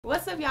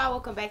What's up, y'all?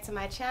 Welcome back to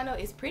my channel.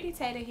 It's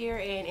PRETTYTAYTA here,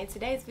 and in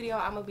today's video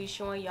I'm gonna be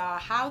showing y'all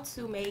how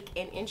to make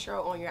an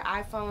intro on your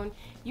iPhone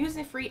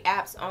using free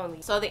apps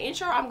only. So the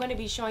intro I'm going to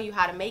be showing you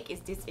how to make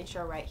is this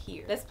intro right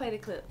here. Let's play the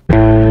clip.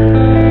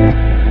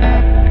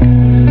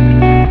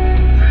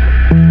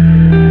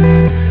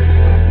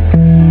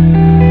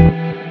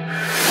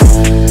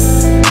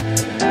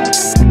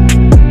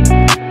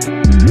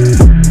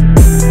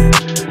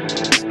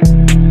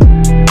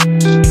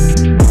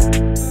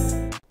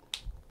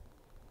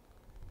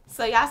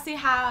 So y'all see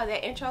how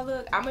that intro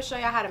look? I'm gonna show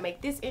y'all how to make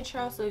this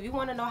intro. So if you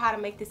want to know how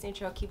to make this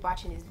intro, keep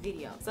watching this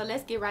video. So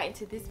let's get right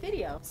into this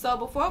video. So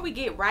before we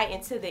get right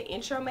into the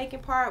intro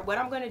making part, what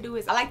I'm gonna do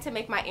is I like to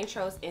make my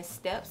intros in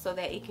steps so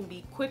that it can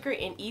be quicker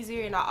and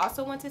easier. And I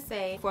also want to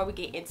say, before we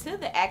get into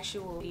the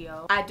actual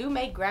video, I do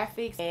make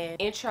graphics and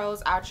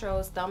intros,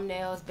 outros,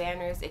 thumbnails,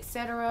 banners,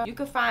 etc. You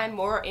can find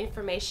more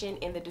information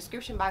in the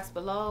description box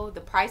below. The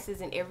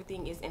prices and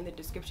everything is in the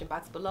description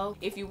box below.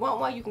 If you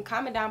want one, you can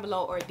comment down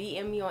below or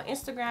DM me on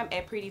Instagram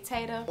at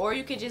PRETTYTAYTA, or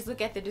you can just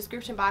look at the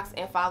description box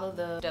and follow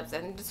the steps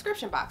in the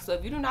description box. So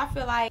if you do not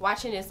feel like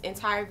watching this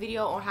entire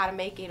video on how to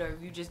make it, or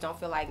if you just don't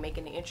feel like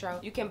making the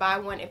intro, you can buy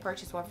one and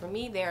purchase one from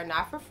me. They are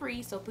not for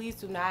free, so please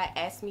do not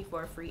ask me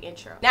for a free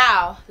intro.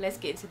 Now let's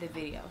get into the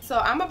video. So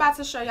I'm about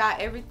to show y'all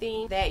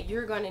everything that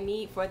you're gonna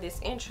need for this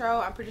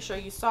intro. I'm pretty sure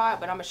you saw it,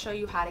 but I'm gonna show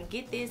you how to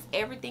get this.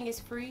 Everything is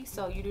free,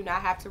 so you do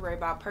not have to worry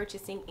about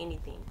purchasing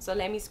anything. So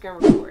let me screen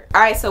record. All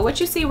right, so what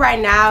you see right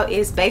now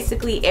is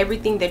basically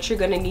everything that you're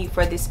gonna need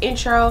for this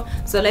intro.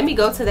 So let me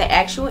go to the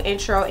actual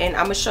intro and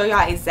I'm gonna show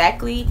y'all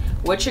exactly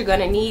what you're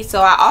gonna need.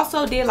 So I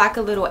also did like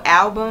a little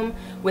album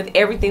with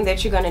everything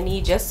that you're gonna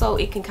need, just so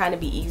it can kind of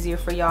be easier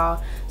for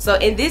y'all. So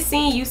in this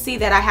scene, you see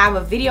that I have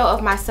a video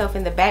of myself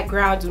in the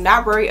background. Do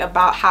not worry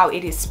about how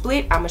it is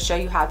split. I'm gonna show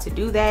you how to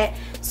do that.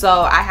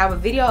 So I have a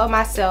video of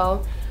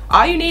myself.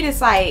 All you need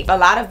is like a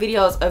lot of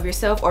videos of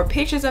yourself or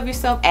pictures of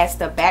yourself as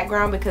the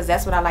background, because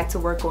that's what I like to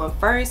work on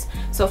first.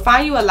 So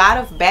find you a lot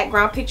of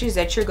background pictures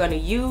that you're going to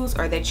use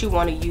or that you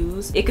want to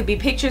use. It could be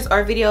pictures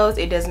or videos,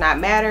 it does not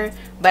matter.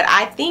 But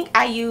I think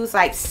I use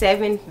like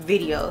 7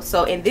 videos.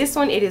 So in this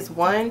one it is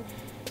 1,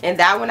 and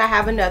that one I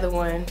have another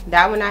one,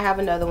 that one I have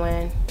another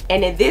one,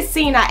 and in this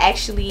scene I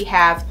actually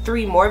have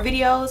 3 more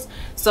videos.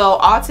 So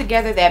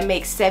altogether that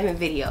makes 7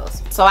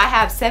 videos. So I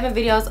have 7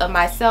 videos of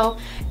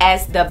myself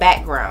as the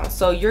background.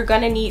 So you're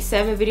gonna need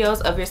 7 videos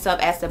of yourself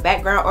as the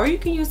background, or you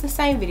can use the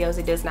same videos,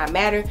 it does not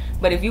matter.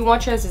 But if you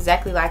want yours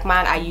exactly like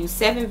mine, I use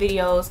 7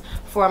 videos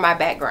for my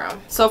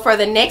background. So for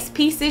the next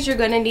pieces you're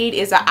gonna need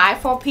is an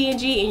iPhone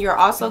PNG, and you're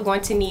also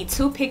going to need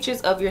 2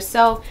 pictures of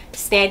yourself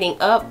standing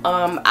up.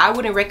 I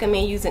wouldn't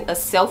recommend using a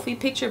selfie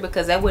picture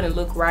because that wouldn't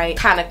look right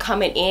kind of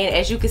coming in.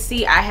 As you can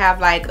see, I have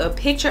like a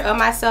picture of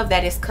myself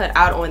that is cut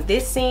out on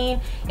this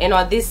scene, and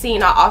on this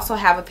scene I also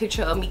have a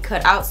picture of me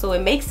cut out. So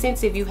it makes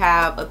sense if you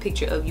have a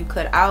picture of you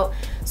cut out.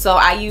 So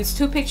I use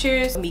 2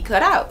 pictures of me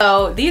cut out.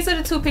 So these are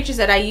the 2 pictures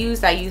that I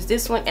used. I used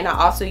this one and I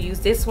also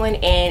used this one,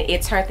 and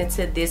it turned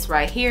into this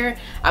right here.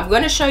 I'm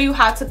going to show you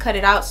how to cut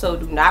it out, so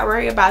do not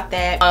worry about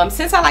that.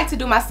 Since I like to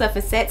do my stuff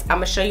in sets, I'm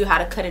going to show you how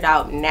to cut it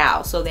out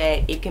now so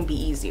that it can be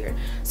easier.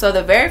 So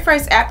the very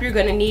first app you're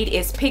going to need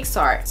is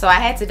PicsArt. So I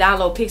had to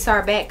download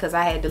PicsArt back because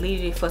I had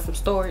deleted it for some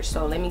storage,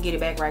 so let me get it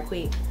back right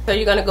quick. So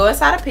you're going to go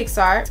inside of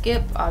PicsArt,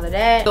 skip all of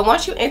that. So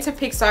once you enter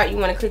PicsArt, you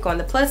want to click on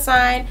the plus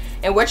sign,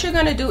 and what you're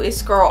going to do is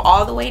scroll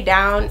all the way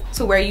down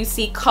to where you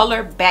see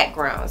color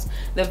backgrounds.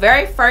 The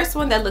very first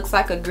one that looks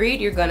like a grid,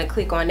 you're going to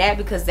click on that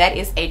because that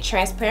is a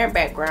transparent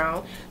background.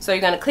 So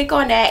you're going to click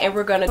on that, and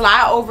we're going to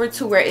fly over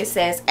to where it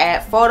says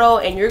add photo,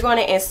 and you're going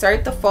to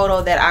insert the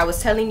photo that I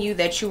was telling you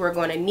that you were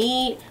going to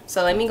need.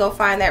 So let me go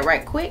find that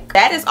right quick.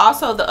 That is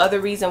also the other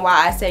reason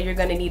why I said you're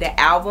going to need an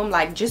album.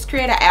 Like, just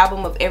create an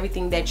album of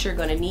everything that you're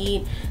going to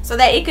need so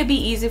that it could be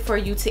easy for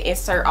you to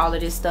insert all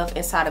of this stuff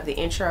inside of the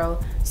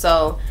intro.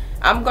 So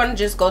I'm going to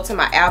just go to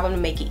my album to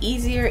make it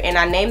easier, and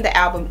I named the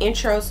album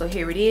intro, so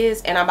here it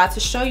is. And I'm about to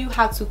show you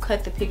how to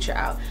cut the picture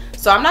out.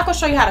 So I'm not going to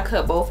show you how to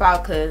cut both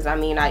out because I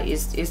mean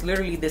it's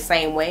literally the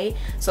same way.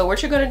 So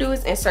what you're going to do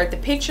is insert the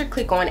picture,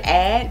 click on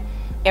add,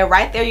 and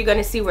right there you're going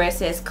to see where it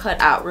says cut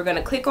out. We're going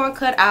to click on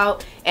cut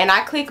out, and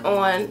I click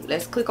on,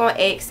 let's click on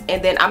X,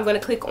 and then I'm going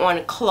to click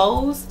on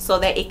close so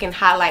that it can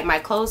highlight my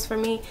clothes for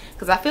me,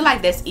 because I feel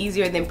like that's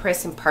easier than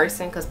pressing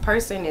person, because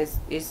person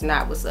is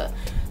not what's up.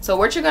 So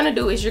what you're going to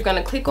do is you're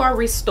going to click on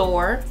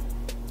restore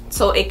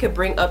so it could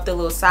bring up the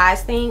little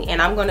size thing,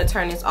 and I'm going to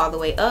turn this all the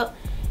way up,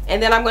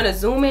 and then I'm going to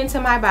zoom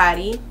into my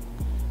body,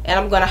 and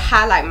I'm going to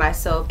highlight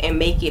myself and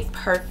make it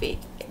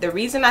perfect. The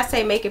reason I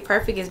say make it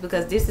perfect is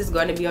because this is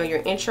going to be on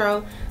your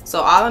intro. So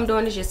all I'm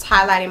doing is just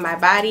highlighting my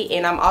body,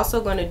 and I'm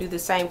also going to do the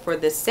same for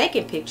the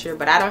second picture,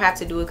 but I don't have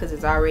to do it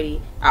because I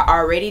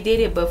already did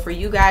it. But for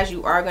you guys,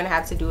 you are going to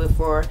have to do it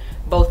for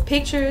both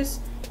pictures.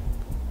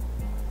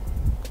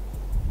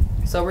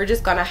 So we're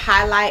just going to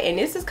highlight, and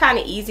this is kind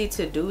of easy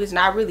to do. It's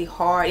not really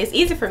hard. It's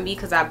easy for me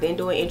because I've been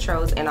doing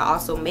intros, and I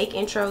also make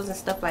intros and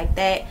stuff like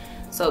that.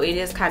 so it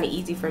is kind of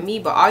easy for me.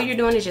 But all you're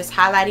doing is just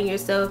highlighting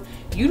yourself.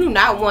 You do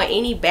not want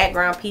any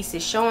background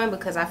pieces showing,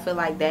 because I feel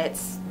like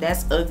that's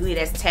ugly,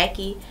 that's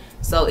tacky.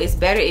 So it's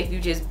better if you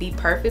just be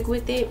perfect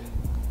with it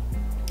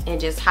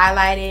and just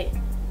highlight it.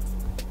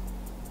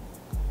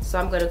 So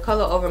I'm going to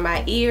color over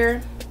my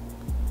ear,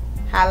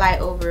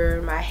 highlight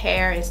over my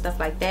hair and stuff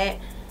like that.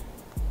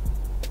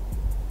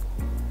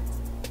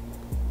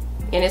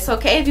 And it's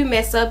okay if you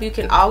mess up. You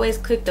can always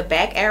click the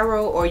back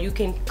arrow, or you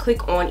can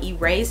click on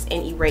erase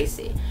and erase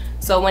it.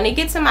 So when it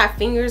gets to my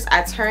fingers,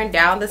 I turn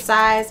down the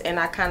size and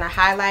I kind of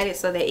highlight it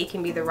so that it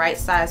can be the right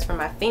size for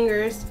my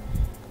fingers.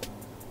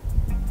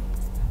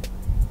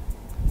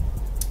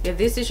 If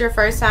this is your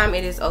first time,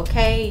 it is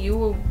okay. You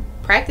will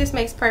practice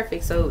makes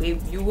perfect, so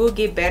if you will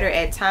get better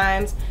at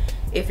times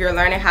if you're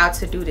learning how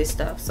to do this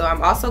stuff. So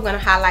I'm also going to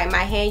highlight my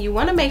hand. You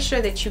want to make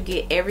sure that you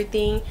get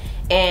everything.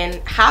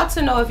 And how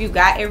to know if you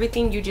got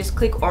everything, you just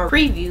click on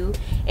preview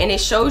and it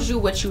shows you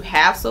what you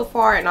have so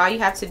far, and all you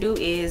have to do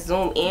is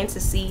zoom in to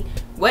see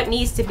what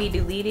needs to be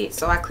deleted.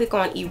 So I click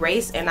on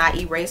erase and I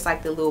erase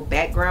like the little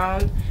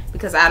background,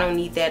 because I don't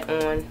need that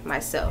on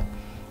myself.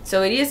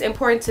 So it is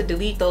important to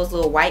delete those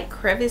little white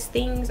crevice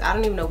things. I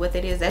don't even know what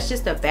that is. That's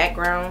just a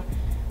background.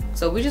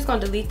 So we're just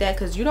gonna delete that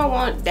because you don't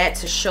want that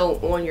to show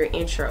on your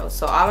intro.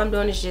 So all I'm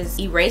doing is just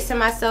erasing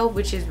myself,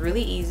 which is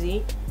really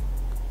easy.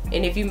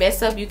 And if you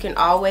mess up, you can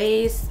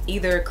always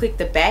either click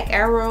the back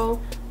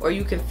arrow, or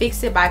you can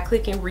fix it by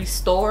clicking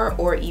restore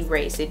or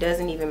erase. It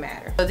doesn't even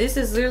matter. So this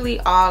is literally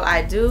all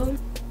I do.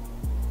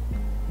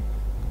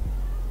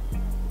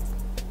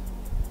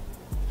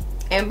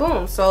 And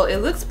boom, so it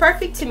looks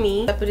perfect to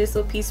me. Up for this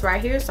little piece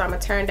right here, so I'm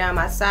gonna turn down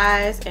my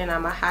size and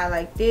I'm gonna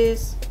highlight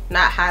this.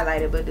 Not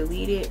highlight it, but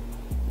delete it.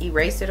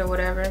 Erase it or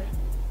whatever.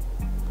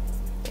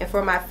 And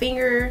for my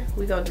finger,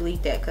 we're gonna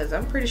delete that because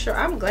I'm pretty sure,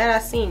 I'm glad I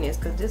seen this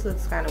because this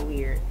looks kind of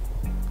weird.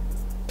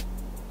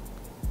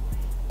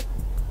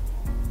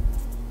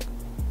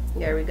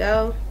 There we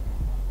go.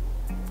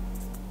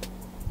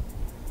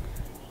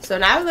 So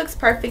now it looks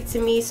perfect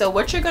to me. So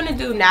what you're gonna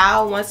do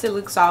now, once it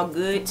looks all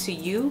good to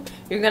you,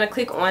 you're gonna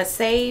click on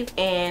save.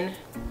 And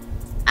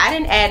I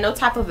didn't add no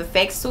type of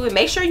effects to it.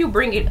 Make sure you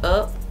bring it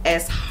up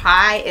as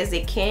high as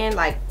it can,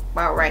 like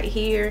about right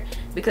here,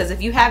 because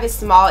if you have it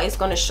small, it's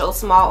going to show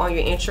small on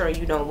your intro and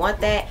you don't want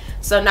that.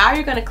 So now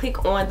you're going to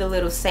click on the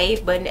little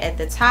save button at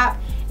the top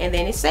and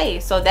then it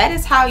saves. So that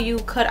is how you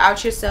cut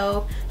out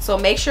yourself. So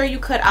make sure you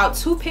cut out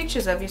 2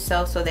 pictures of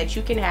yourself so that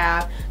you can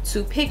have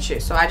 2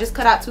 pictures. So I just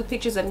cut out 2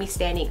 pictures of me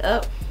standing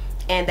up,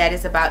 and that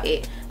is about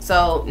it.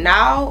 So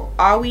now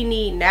all we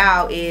need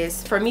now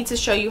is for me to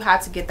show you how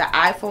to get the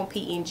iPhone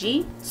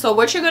PNG. So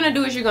what you're gonna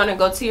do is you're gonna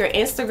go to your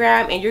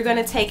Instagram and you're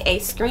gonna take a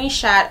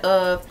screenshot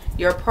of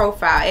your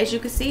profile. As you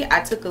can see, I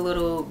took a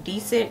little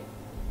decent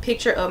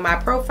picture of my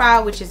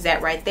profile, which is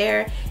that right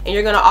there. And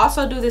you're gonna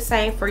also do the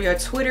same for your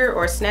Twitter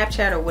or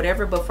Snapchat or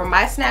whatever. But for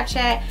my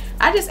Snapchat,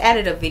 I just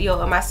added a video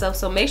of myself.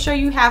 So make sure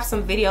you have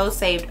some videos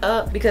saved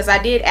up, because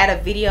I did add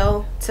a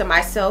video to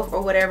myself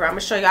or whatever. I'm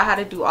gonna show y'all how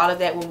to do all of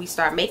that when we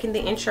start making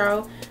the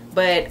intro.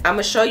 But I'm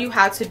gonna show you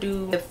how to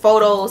do the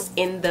photos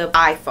in the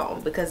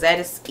iPhone, because that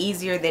is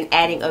easier than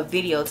adding a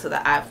video to the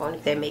iPhone,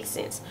 if that makes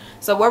sense.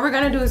 So what we're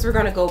gonna do is we're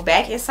gonna go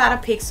back inside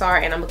of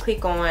Pixar, and I'm gonna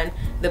click on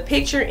the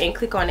picture and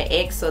click on the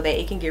X so that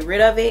it can get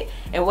rid of it.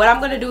 And what I'm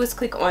gonna do is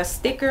click on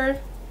sticker,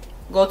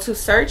 go to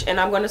search, and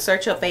I'm gonna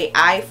search up a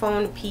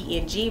iPhone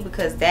PNG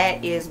because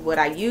that is what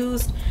I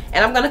used.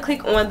 And I'm gonna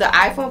click on the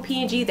iPhone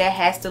PNG that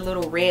has the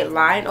little red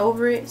line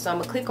over it. So I'm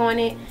gonna click on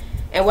it.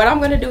 And what I'm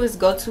going to do is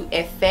go to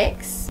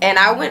effects, and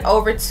I went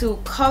over to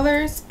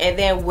colors, and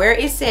then where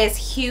it says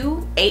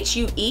hue,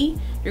 H-U-E,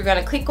 you're going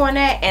to click on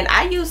that. And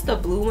I used the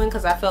blue one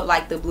because I felt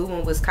like the blue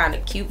one was kind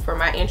of cute for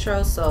my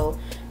intro. So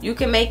you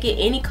can make it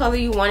any color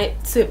you want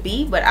it to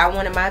be, but I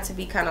wanted mine to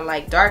be kind of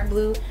like dark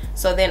blue.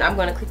 So then I'm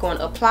going to click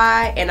on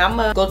apply, and I'm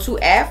going to go to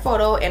add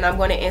photo, and I'm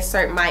going to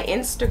insert my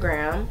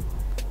Instagram,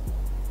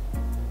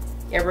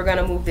 and we're going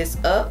to move this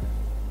up.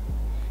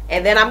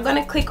 And then I'm going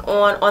to click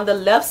on the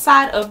left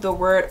side of the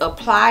word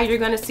apply. You're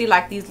going to see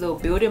like these little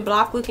building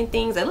block looking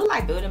things. They look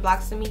like building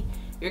blocks to me.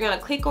 You're going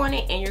to click on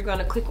it, and you're going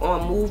to click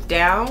on move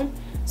down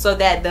so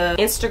that the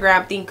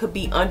Instagram thing could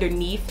be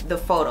underneath the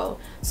photo.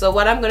 So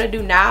what I'm going to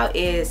do now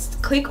is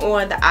click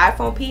on the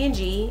iPhone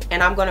PNG,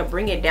 and I'm going to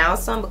bring it down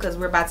some because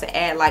we're about to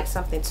add like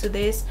something to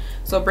this.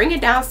 So bring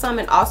it down some,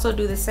 and also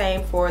do the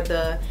same for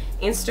the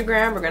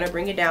Instagram. We're going to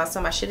bring it down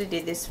some. I should have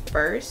did this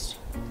first.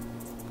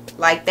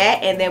 Like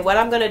that. And then what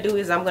I'm going to do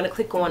is I'm going to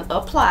click on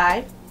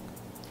apply,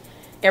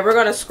 and we're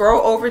going to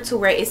scroll over to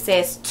where it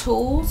says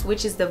tools,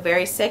 which is the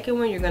very second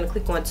one. You're going to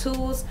click on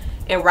tools,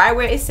 and right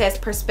where it says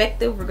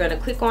perspective, we're going to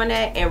click on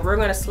that, and we're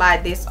going to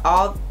slide this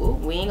all, ooh,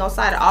 we ain't gonna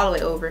slide it all the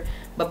way over,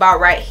 but about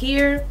right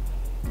here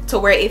to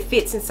where it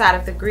fits inside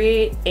of the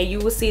grid. And you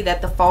will see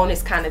that the phone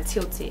is kind of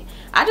tilted.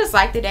 I just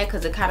liked it that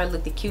because it kind of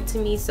looked cute to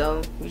me,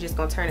 so we're just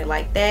gonna turn it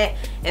like that.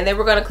 And then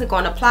we're gonna click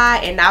on apply,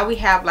 and now we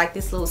have like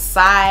this little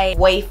side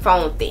wave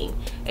phone thing,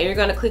 and you're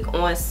gonna click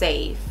on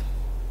save.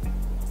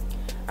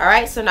 All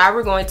right, so now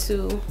we're going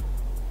to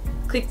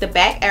click the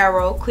back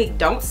arrow, click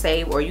don't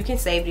save, or you can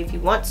save it if you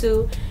want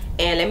to.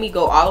 And let me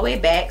go all the way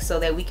back so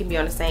that we can be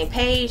on the same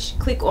page.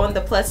 Click on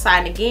the plus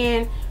sign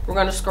again. We're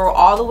going to scroll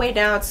all the way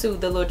down to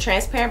the little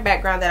transparent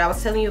background that I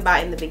was telling you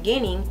about in the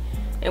beginning.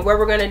 And what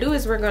we're going to do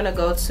is we're going to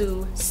go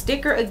to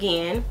sticker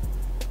again,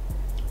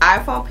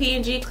 iPhone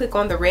PNG, click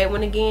on the red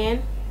one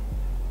again.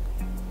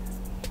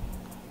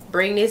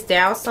 Bring this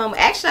down some.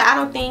 Actually, I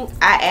don't think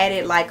I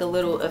added like a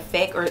little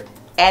effect or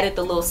added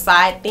the little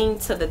side thing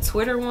to the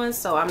Twitter one,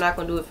 so I'm not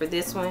going to do it for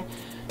this one.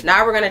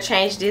 Now we're going to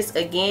change this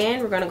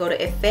again. We're going to go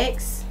to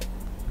effects,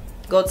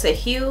 go to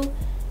hue,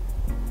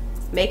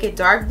 make it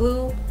dark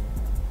blue.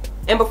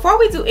 And before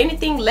we do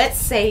anything, let's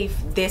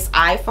save this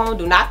iPhone.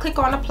 Do not click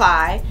on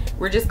apply.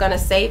 We're just going to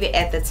save it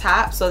at the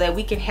top so that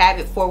we can have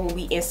it for when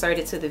we insert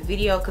it to the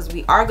video, because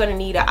we are going to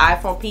need an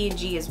iPhone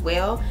PNG as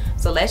well.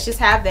 So let's just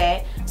have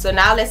that. So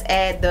now let's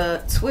add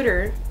the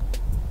Twitter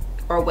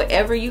or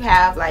whatever you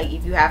have, like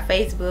if you have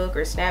Facebook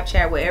or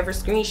Snapchat, whatever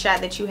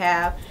screenshot that you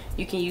have,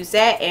 you can use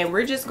that. And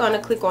we're just going to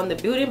click on the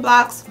building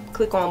blocks,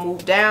 click on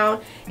move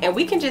down, and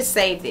we can just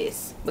save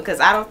this because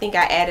I don't think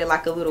I added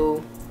like a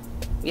little,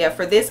 yeah,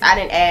 for this I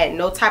didn't add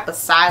no type of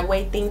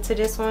sideways thing to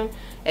this one,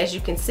 as you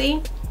can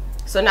see.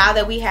 So now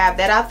that we have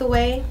that out the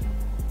way,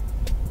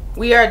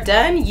 we are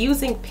done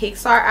using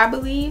Pixar, I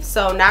believe.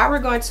 So now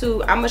I'm going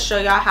to show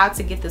y'all how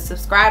to get the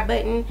subscribe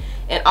button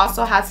and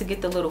also how to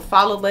get the little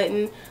follow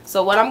button.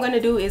 So what I'm going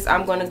to do is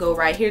I'm going to go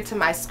right here to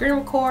my screen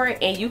record,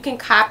 and you can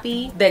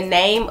copy the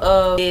name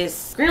of this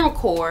screen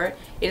record.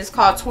 It is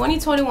called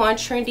 2021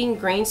 Trending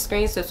Green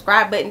Screen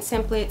Subscribe Button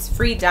Templates,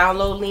 free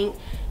download link.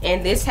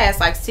 And this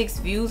has like 6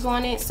 views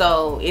on it,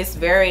 so it's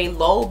very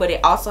low, but it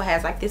also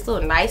has like this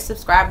little nice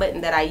subscribe button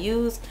that I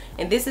use,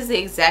 and this is the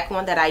exact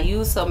one that I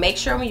use. So make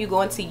sure when you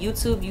go into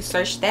YouTube, you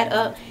search that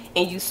up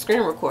and you screen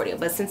record it.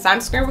 But since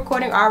I'm screen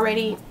recording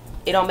already,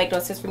 it don't make no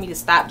sense for me to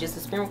stop just to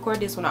screen record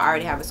this when I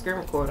already have a screen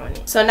record on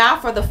it. So now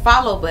for the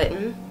follow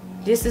button,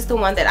 this is the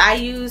one that I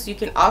use. You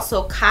can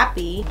also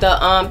copy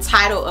the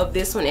title of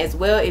this one as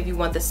well if you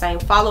want the same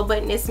follow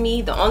button as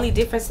me. The only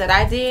difference that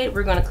I did,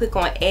 we're going to click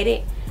on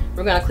edit.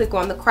 We're going to click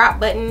on the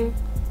crop button,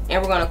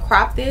 and we're going to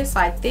crop this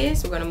like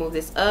this. We're going to move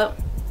this up,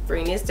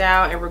 bring this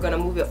down, and we're going to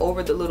move it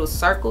over the little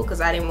circle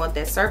because I didn't want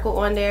that circle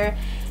on there.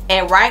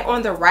 And right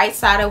on the right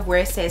side of where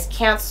it says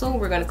cancel,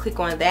 we're going to click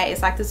on that.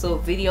 It's like this little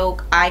video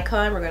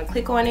icon. We're going to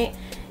click on it,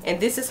 and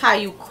this is how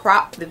you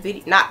crop the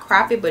video, not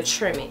crop it, but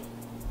trim it.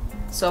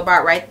 So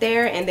about right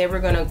there, and then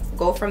we're going to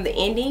go from the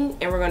ending,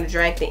 and we're going to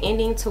drag the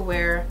ending to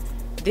where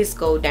this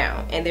go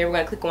down, and then we're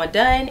going to click on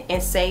done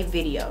and save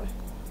video.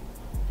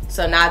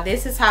 So now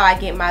this is how I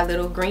get my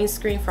little green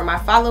screen for my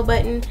follow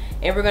button,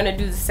 and we're going to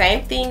do the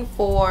same thing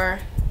for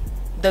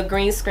the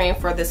green screen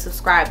for the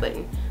subscribe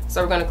button.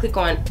 So we're going to click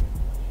on,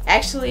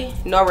 actually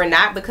no we're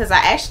not, because I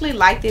actually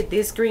liked it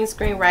this green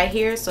screen right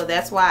here, so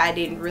that's why I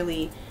didn't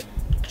really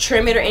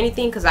trim it or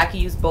anything, because I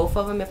can use both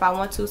of them if I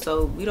want to,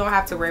 so we don't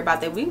have to worry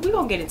about that. We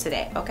gonna get into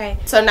that, okay?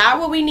 So now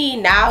what we need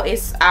now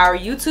is our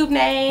YouTube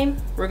name.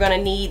 We're gonna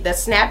need the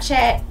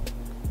Snapchat,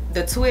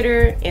 the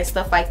Twitter, and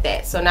stuff like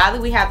that. So now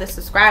that we have the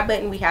subscribe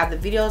button, we have the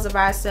videos of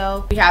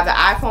ourselves, we have the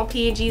iPhone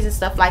PNGs and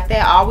stuff like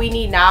that, all we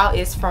need now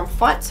is from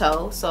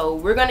Fonto. So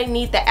we're gonna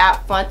need the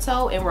app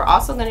Fonto, and we're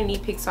also gonna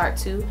need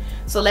PixArt too.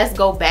 So let's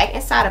go back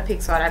inside of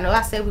PixArt. I know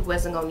I said we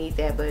wasn't gonna need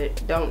that,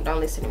 but don't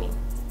listen to me.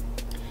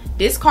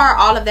 Discard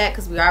all of that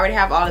because we already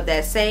have all of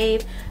that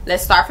saved.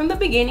 Let's start from the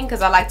beginning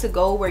because I like to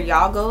go where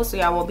y'all go so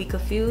y'all won't be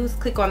confused.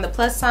 Click on the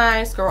plus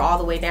sign, scroll all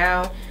the way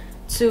down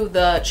to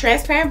the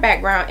transparent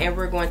background, and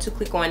we're going to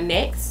click on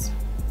next.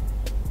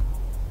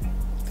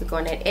 Click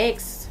on that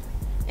X,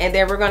 and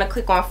then we're going to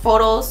click on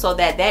photos so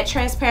that that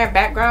transparent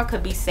background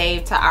could be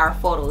saved to our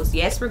photos.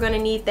 Yes, we're going to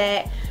need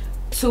that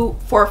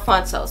for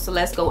Fonto. So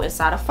let's go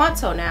inside of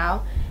Fonto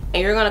now,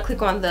 and you're going to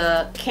click on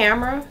the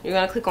camera. You're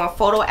going to click on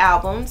photo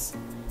albums,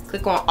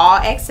 click on all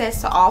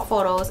access to all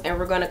photos, and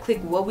we're going to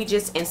click what we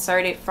just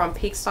inserted from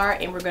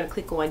PixArt, and we're going to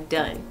click on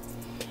done.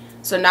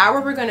 So now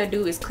what we're going to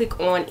do is click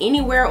on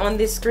anywhere on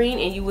this screen,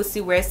 and you will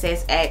see where it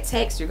says add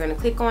text. You're going to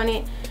click on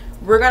it.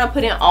 We're going to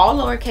put in all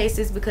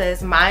lowercases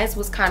because mine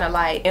was kind of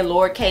like in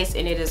lowercase,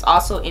 and it is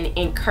also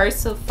in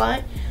cursive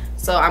font.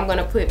 So I'm going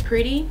to put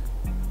pretty.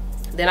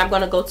 Then I'm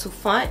going to go to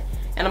font,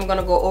 and I'm going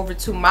to go over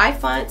to my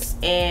fonts,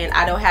 and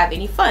I don't have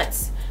any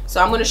fonts.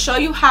 So I'm going to show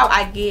you how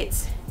I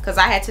get, because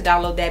I had to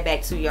download that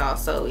back to y'all,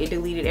 so it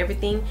deleted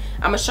everything.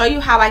 I'm going to show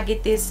you how I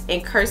get this in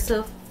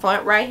cursive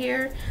font right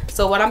here.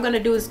 So what I'm going to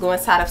do is go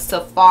inside of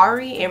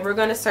Safari, and we're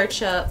going to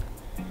search up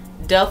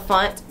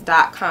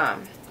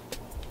dafont.com.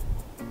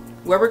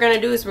 What we're going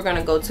to do is we're going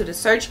to go to the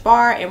search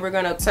bar, and we're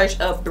going to search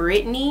up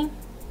Brittany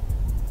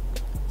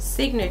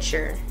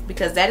Signature,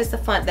 because that is the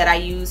font that I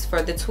use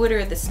for the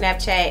Twitter, the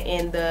Snapchat,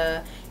 and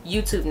the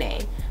YouTube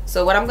name.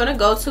 So what I'm going to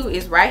go to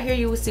is right here.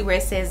 You will see where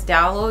it says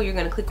download. You're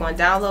going to click on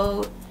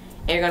download,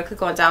 and you're going to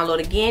click on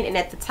download again, and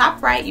at the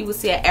top right you will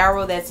see an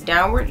arrow that's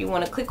downward. You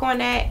want to click on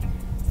that,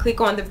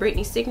 click on the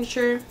Brittany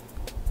Signature,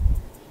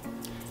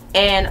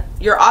 and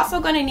you're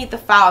also going to need the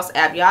Files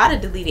app. Y'all, I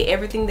deleted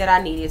everything that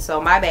I needed, so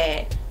my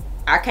bad.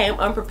 I came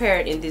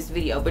unprepared in this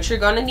video, but you're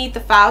gonna need the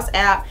Files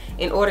app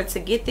in order to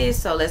get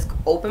this. So let's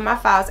open my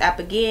Files app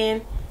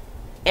again,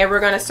 and we're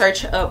gonna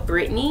search up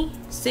Brittany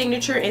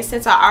signature. And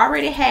since I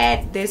already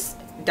had this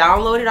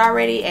downloaded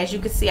already, as you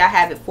can see, I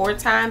have it 4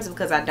 times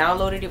because I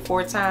downloaded it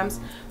 4 times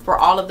for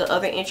all of the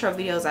other intro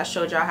videos I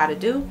showed y'all how to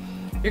do.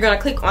 You're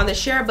gonna click on the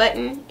share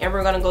button, and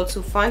we're gonna go to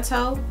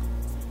Fonto.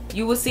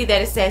 You will see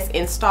that it says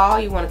install.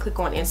 You want to click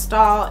on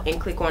install and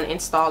click on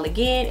install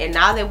again. And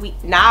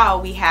now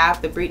we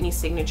have the Brittany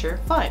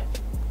signature font.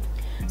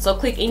 So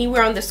click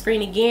anywhere on the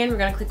screen again. We're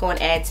going to click on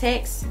add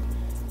text,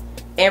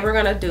 and we're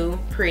going to do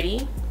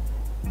pretty.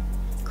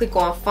 Click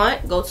on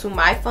font, go to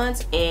my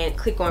fonts, and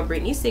click on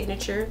Brittany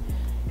signature,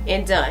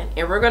 and done.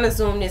 And we're going to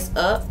zoom this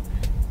up.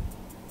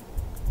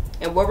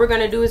 And what we're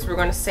going to do is we're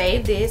going to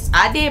save this.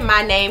 I did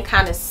my name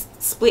kind of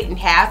split in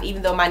half,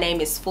 even though my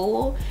name is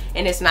full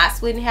and it's not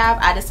split in half.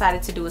 I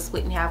decided to do a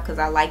split in half because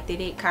I liked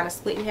it kind of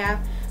split in half.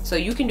 So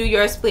you can do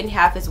yours split in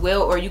half as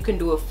well, or you can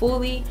do it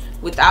fully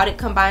without it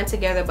combined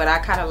together, but I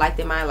kind of liked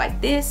it mine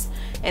like this.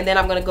 And then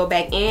I'm going to go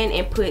back in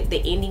and put the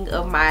ending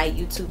of my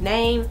YouTube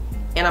name,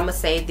 and I'm going to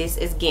save this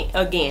as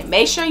again.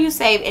 Make sure you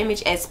save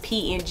image as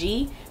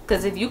PNG,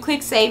 because if you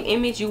click save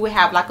image, you will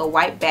have like a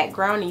white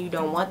background, and you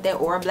don't want that,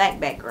 or a black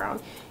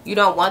background. You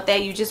don't want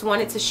that. You just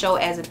want it to show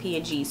as a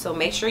PNG. So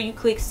make sure you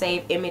click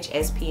save image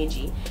as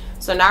PNG.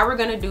 So now we're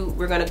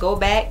gonna go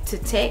back to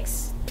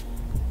text,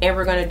 and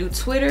we're gonna do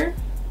Twitter.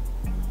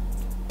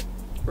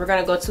 We're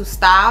gonna go to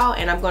style,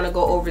 and I'm gonna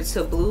go over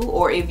to blue.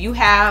 Or if you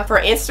have for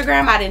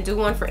Instagram, I didn't do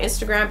one for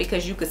Instagram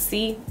because you could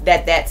see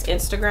that that's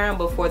Instagram,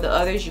 but for the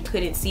others you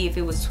couldn't see if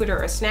it was Twitter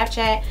or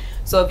Snapchat.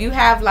 So if you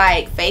have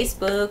like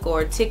Facebook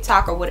or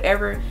TikTok or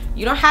whatever,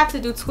 you don't have to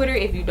do Twitter.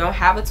 If you don't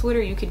have a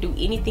Twitter, you can do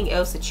anything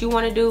else that you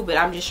want to do, but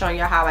I'm just showing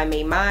you how I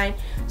made mine.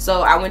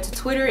 So I went to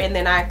Twitter, and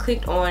then I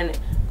clicked on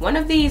one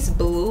of these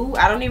blue.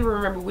 I don't even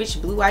remember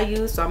which blue I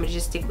used, so I'm gonna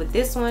just stick with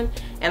this one,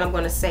 and I'm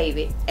gonna save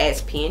it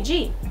as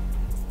PNG.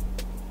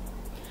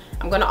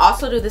 I'm gonna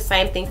also do the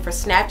same thing for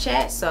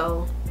Snapchat.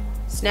 So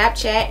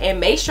Snapchat, and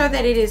make sure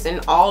that it is in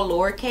all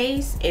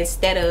lowercase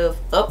instead of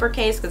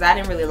uppercase, because I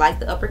didn't really like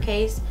the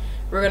uppercase.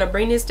 We're gonna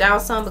bring this down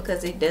some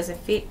because it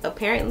doesn't fit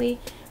apparently.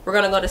 We're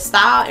gonna go to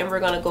style, and we're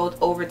gonna go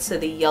over to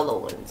the yellow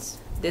ones.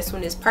 This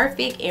one is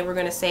perfect, and we're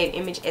gonna save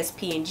image as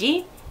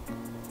PNG.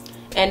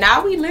 And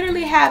now we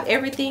literally have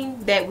everything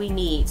that we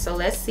need. So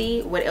let's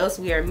see what else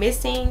we are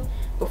missing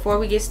before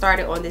we get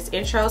started on this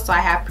intro. So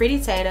I have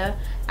PRETTYTAYTA.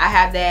 I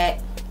have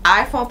that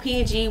iPhone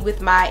PNG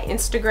with my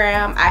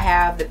Instagram. I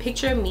have the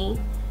picture of me.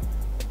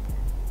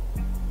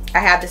 I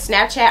have the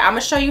Snapchat. I'm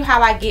gonna show you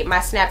how I get my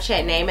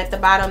Snapchat name at the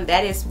bottom.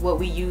 That is what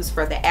we use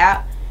for the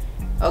app.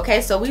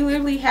 Okay, so we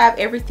literally have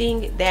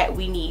everything that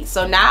we need.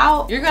 So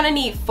now you're gonna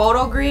need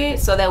photo grid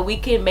so that we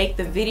can make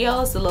the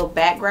videos, the little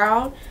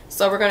background.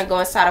 So we're gonna go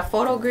inside of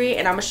photo grid,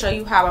 and I'm gonna show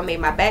you how I made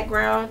my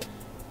background.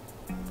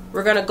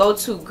 We're gonna go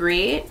to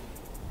grid,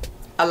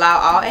 allow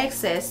all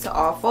access to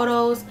all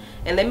photos,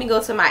 and let me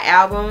go to my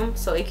album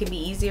so it can be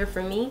easier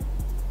for me.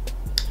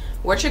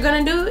 What you're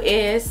gonna do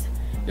is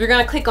you're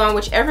gonna click on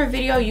whichever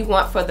video you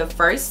want for the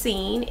first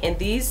scene, and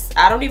these,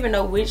 I don't even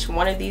know which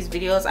one of these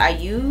videos I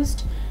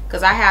used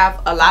because I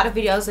have a lot of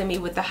videos of me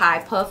with the high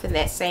puff and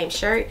that same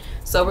shirt.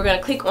 So we're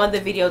gonna click on the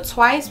video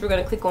twice. We're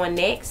gonna click on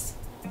next.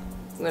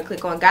 We're gonna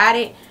click on got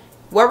it.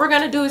 What we're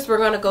gonna do is we're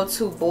gonna go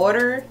to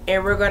border,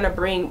 and we're gonna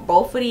bring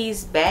both of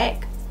these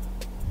back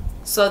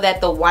so that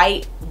the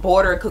white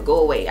border could go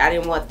away. I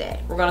didn't want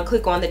that. We're gonna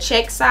click on the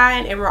check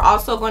sign, and we're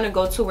also gonna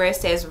go to where it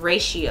says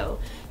ratio.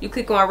 You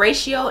click on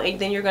ratio, and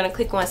then you're gonna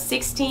click on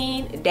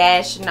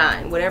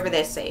 16-9, whatever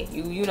that say.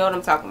 You know what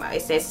I'm talking about.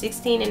 It says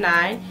 16 and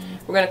 9.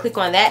 We're gonna click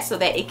on that so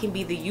that it can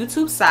be the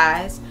YouTube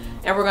size,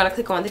 and we're gonna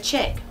click on the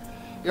check.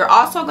 You're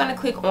also gonna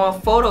click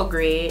on photo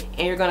grid,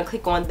 and you're gonna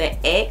click on the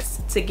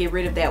X to get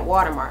rid of that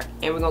watermark,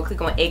 and we're gonna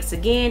click on X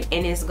again,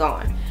 and it's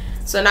gone.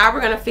 So now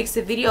we're gonna fix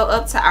the video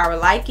up to our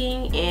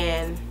liking,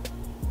 and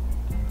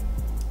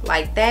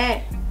like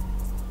that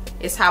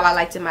is how I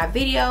liked in my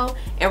video.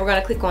 And we're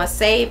gonna click on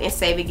save and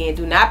save again.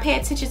 Do not pay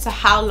attention to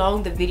how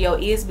long the video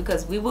is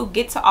because we will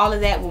get to all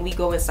of that when we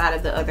go inside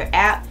of the other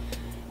app.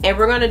 And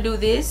we're gonna do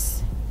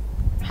this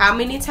how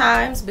many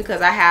times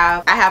because I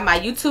have my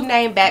YouTube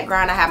name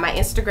background, I have my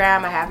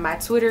Instagram, I have my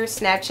Twitter,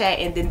 Snapchat,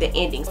 and then the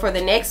ending. For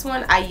the next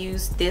one, I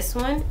used this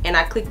one, and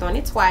I clicked on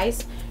it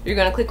twice. You're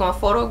gonna click on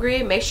photo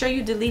grid. Make sure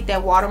you delete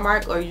that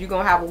watermark, or you're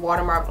gonna have a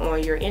watermark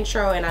on your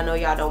intro, and I know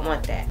y'all don't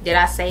want that. Did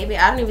I save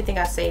it? I don't even think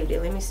I saved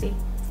it. Let me see.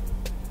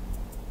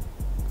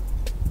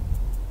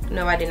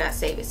 No, I did not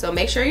save it. So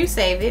make sure you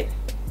save it.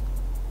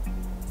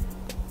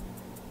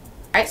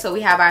 Alright, so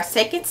we have our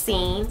second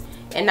scene.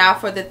 And now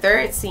for the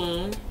third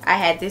scene, I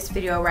had this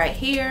video right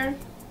here.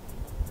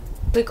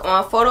 Click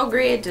on photo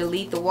grid,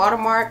 delete the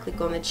watermark, click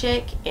on the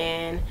check,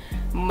 and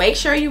make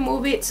sure you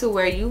move it to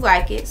where you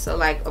like it. So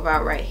like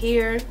about right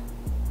here.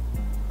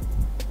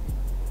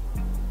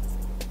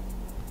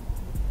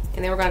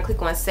 and then we're going to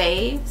click on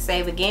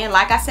save again.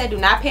 Like I said, do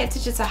not pay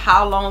attention to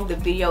how long the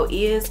video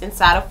is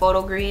inside of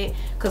PhotoGrid,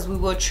 because we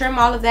will trim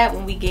all of that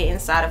when we get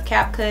inside of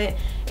Capcut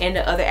and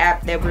the other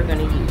app that we're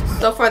going to use.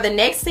 So for the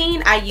next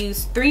scene, I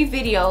used 3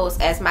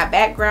 videos as my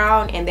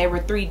background, and they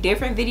were 3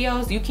 different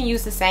videos. You can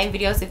use the same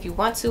videos if you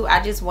want to.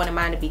 I just wanted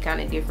mine to be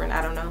kind of different.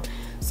 I don't know.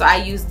 So I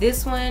used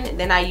this one,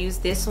 then I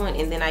used this one,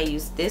 and then I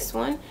used this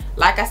one.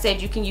 Like I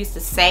said, you can use the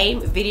same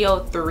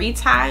video 3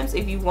 times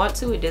if you want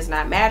to. It does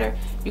not matter.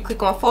 You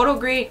click on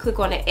PhotoGrid, click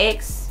on the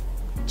X,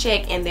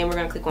 check, and then we're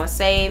going to click on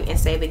save and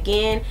save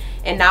again.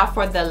 And now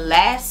for the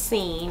last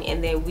scene,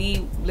 and then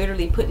we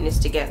literally putting this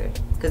together,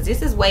 because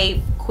this is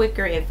way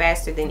quicker and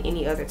faster than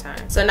any other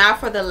time. So now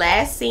for the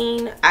last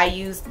scene, I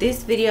used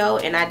this video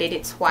and I did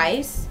it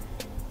twice.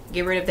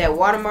 Get rid of that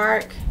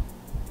watermark.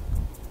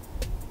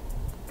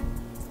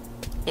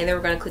 And then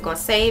we're going to click on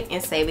save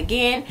and save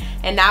again.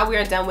 And now we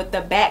are done with the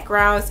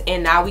backgrounds,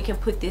 and now we can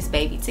put this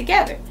baby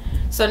together.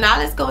 So now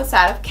let's go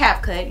inside of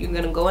Capcut. You're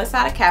going to go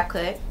inside of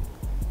Capcut.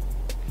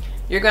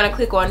 You're going to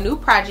click on new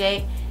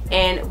project,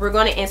 and we're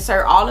going to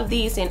insert all of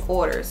these in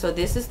order. So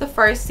this is the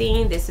first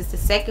scene, this is the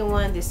second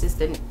one, this is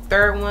the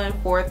third one,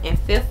 fourth and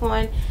fifth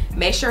one.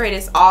 Make sure it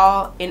is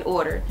all in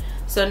order.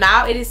 So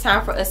now it is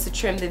time for us to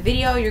trim the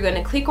video. You're going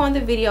to click on the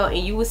video, and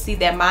you will see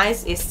that mine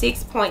is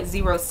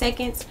 6.0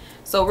 seconds.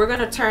 So we're going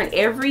to turn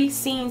every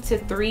scene to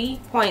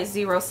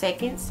 3.0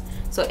 seconds.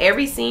 So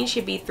every scene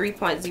should be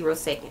 3.0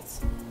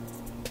 seconds.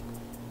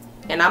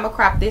 And I'm going to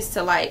crop this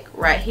to like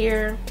right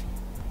here.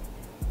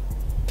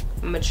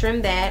 I'm going to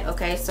trim that.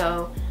 Okay,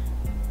 so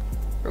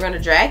we're going to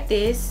drag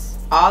this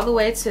all the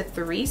way to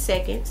 3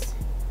 seconds.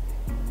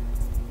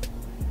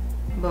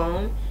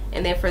 Boom.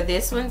 And then for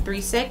this one,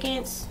 3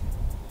 seconds.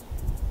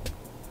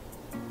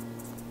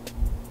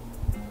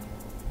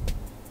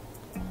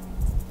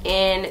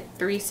 And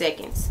 3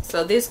 seconds.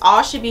 So this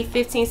all should be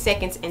 15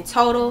 seconds in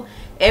total.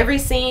 Every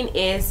scene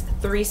is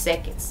 3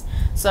 seconds.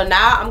 So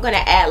now I'm going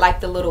to add like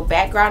the little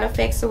background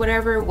effects or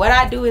whatever. What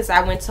I do is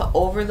I went to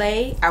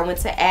overlay, I went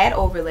to add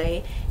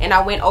overlay, and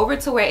I went over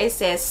to where it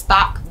says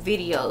stock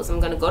videos. I'm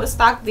going to go to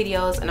stock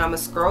videos, and I'm going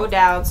to scroll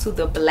down to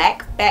the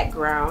black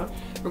background.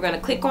 We're going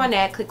to click on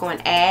that, click on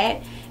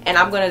add, and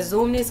I'm going to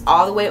zoom this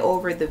all the way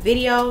over the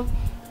video.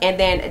 And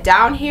then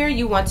down here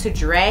you want to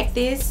drag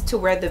this to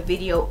where the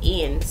video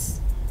ends.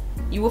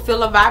 You will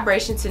feel a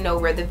vibration to know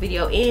where the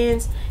video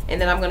ends. And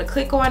then I'm going to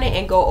click on it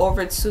and go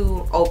over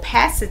to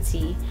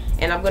opacity,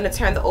 and I'm going to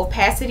turn the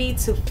opacity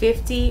to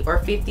 50 or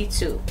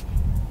 52.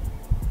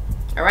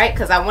 Alright,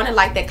 because I wanted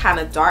like that kind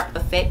of dark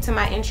effect to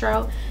my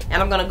intro.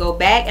 And I'm going to go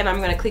back, and I'm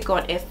going to click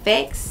on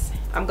effects.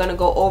 I'm going to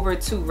go over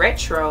to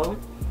retro.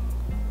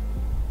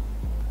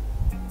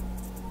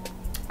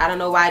 I don't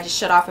know why I just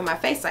shut off in my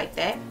face like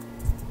that.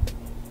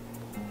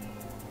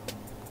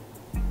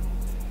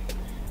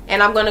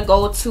 And I'm going to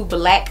go to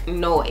black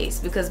noise,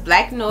 because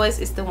black noise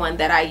is the one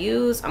that I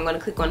use. I'm going to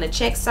click on the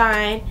check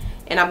sign,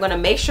 and I'm going to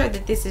make sure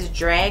that this is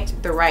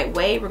dragged the right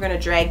way. We're going to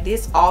drag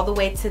this all the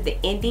way to the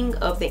ending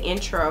of the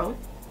intro.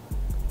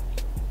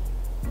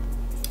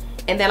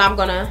 And then I'm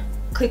going to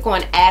click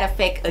on add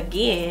effect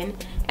again,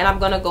 and I'm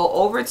going to go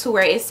over to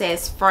where it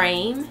says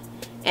frame,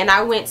 and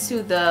I went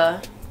to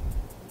the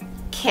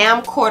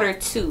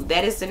camcorder 2.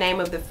 That is the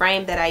name of the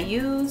frame that I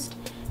used.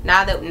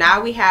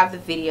 Now we have the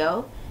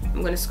video. I'm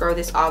going to scroll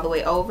this all the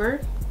way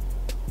over,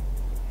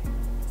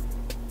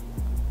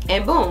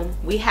 and boom,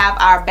 we have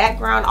our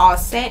background all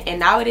set. And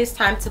now it is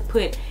time to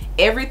put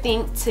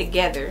everything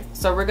together.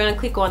 So we're going to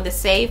click on the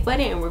save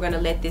button, and we're going to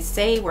let this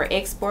save or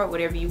export,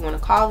 whatever you want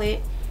to call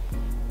it.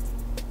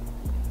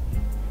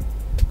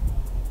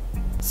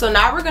 So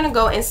now we're going to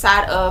go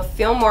inside of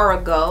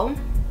Filmora Go,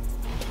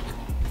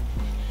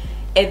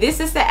 and this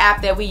is the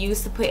app that we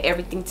use to put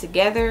everything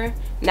together.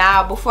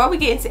 Now, before we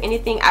get into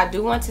anything, I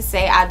do want to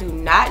say I do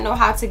not know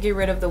how to get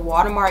rid of the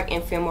watermark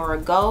in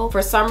Filmora Go.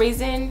 For some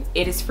reason,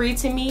 it is free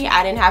to me.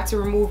 I didn't have to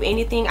remove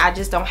anything. I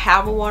just don't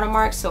have a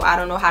watermark, so I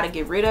don't know how to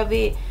get rid of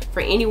it.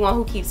 For anyone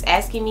who keeps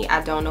asking me,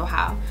 I don't know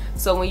how.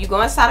 So when you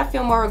go inside of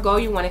Filmora Go,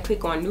 you want to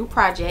click on new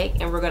project,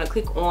 and we're going to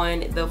click on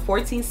the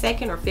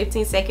 14-second or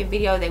 15-second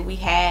video that we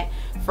had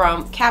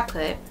from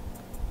Capcut,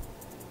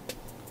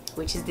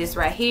 which is this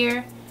right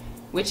here,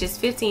 which is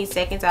 15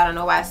 seconds. I don't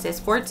know why it says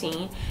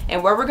 14.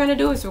 And what we're going to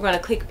do is we're going to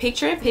click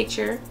picture in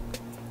picture,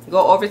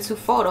 go over to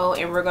photo,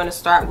 and we're going to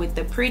start with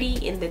the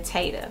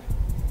PRETTYTAYTA.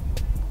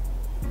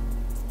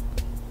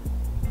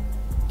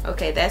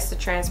 Okay, that's the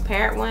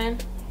transparent one.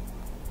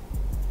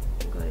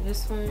 Go to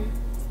this one,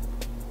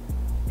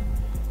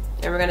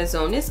 and we're going to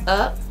zoom this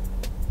up.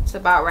 It's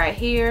about right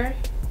here.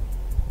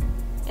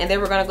 And then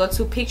we're going to go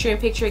to picture in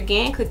picture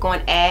again, click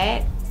on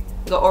add,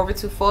 go over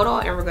to photo,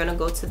 and we're going to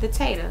go to the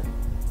Tata.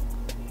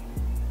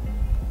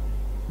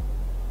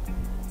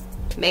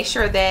 Make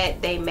sure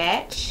that they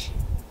match.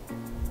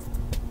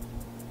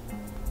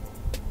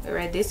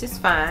 Alright, this is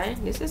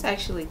fine. This is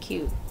actually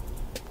cute.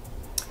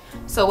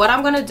 So what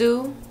I'm gonna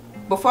do,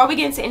 before we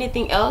get into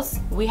anything else,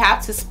 we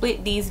have to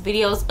split these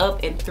videos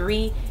up in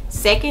 3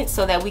 seconds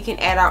so that we can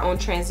add our own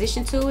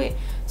transition to it.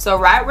 So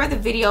right where the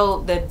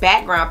video, the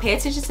background, pay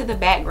attention to the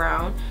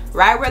background,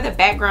 right where the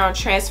background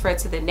transferred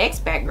to the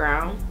next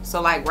background.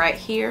 So like right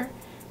here,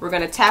 we're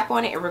going to tap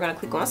on it and we're going to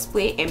click on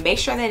split and make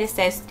sure that it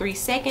says 3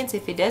 seconds.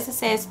 If it doesn't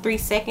say 3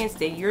 seconds,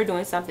 then you're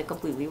doing something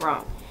completely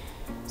wrong.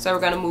 So we're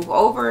going to move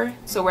over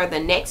to where the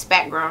next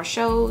background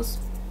shows.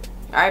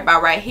 All right, by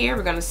right here,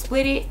 we're going to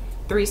split it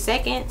 3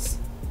 seconds.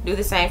 Do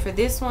the same for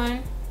this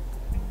one,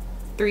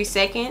 3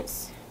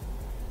 seconds.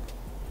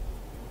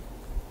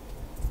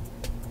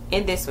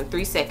 And this one,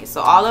 3 seconds.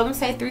 So all of them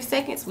say 3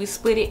 seconds. We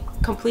split it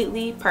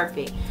completely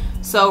perfect.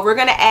 So we're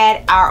gonna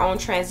add our own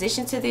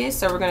transition to this.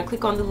 So we're gonna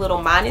click on the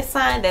little minus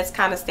sign that's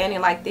kind of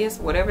standing like this,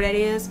 whatever that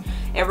is,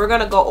 and we're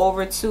gonna go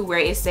over to where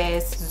it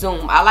says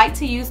zoom. I like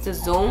to use the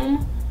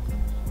zoom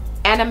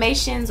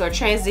animations or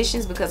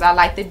transitions because I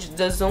like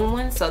the zoom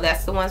ones. So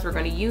that's the ones we're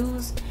gonna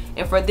use.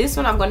 And for this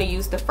one, I'm gonna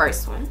use the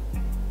first one.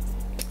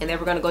 And then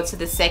we're gonna go to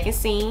the second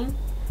scene,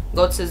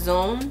 go to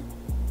zoom,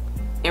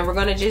 and we're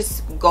gonna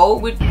just go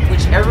with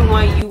whichever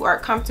one you are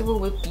comfortable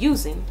with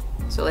using.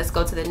 So let's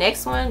go to the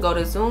next one, go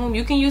to zoom.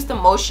 You can use the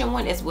motion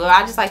one as well.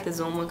 I just like the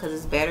zoom one because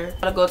it's better. I'm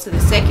gonna go to the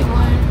second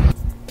one.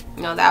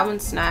 No, that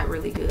one's not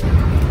really good.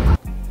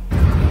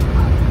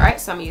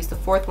 Alright, so I'm gonna use the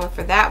fourth one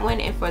for that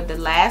one. And for the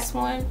last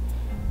one,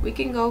 we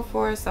can go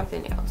for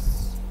something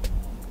else.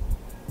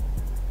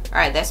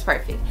 Alright, that's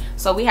perfect.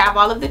 So we have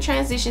all of the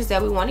transitions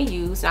that we want to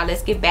use. Now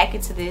let's get back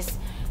into this,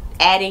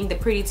 adding the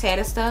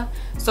PRETTYTAYTA stuff.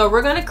 So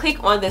we're going to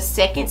click on the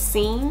second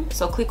scene.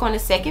 So click on the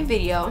second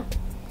video.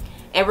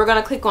 And we're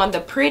going to click on the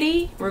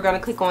pretty. We're going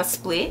to click on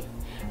split.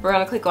 We're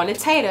going to click on the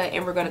Tata.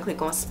 And we're going to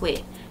click on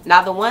split.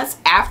 Now the ones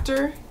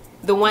after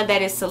the one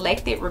that is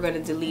selected, we're going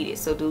to delete it.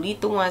 So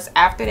delete the ones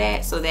after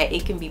that so that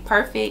it can be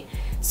perfect.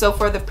 So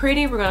for the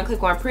pretty, we're going to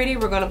click on pretty.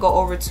 We're going to go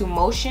over to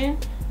motion.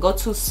 Go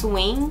to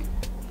swing.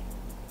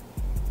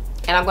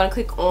 And I'm going to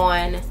click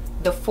on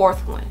the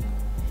fourth one.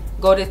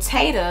 Go to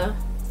Tata.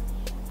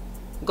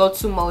 Go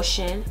to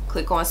motion,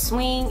 click on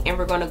swing, and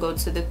we're going to go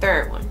to the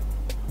third one.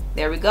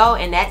 There we go,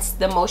 and that's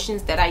the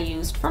motions that I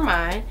used for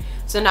mine.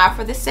 So now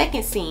for the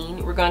second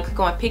scene, we're going to click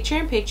on picture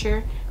in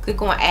picture,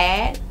 click on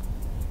add,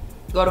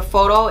 go to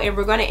photo, and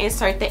we're going to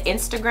insert the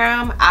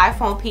Instagram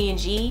iPhone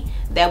PNG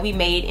that we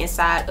made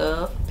inside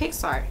of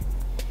PicsArt.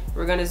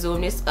 We're going to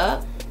zoom this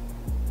up,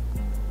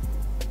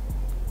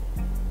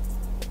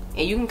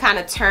 and you can kind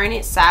of turn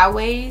it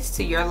sideways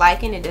to your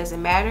liking, it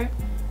doesn't matter.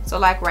 So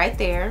like right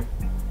there.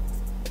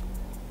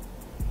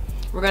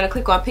 We're going to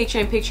click on picture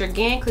in picture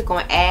again, click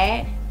on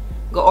add,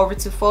 go over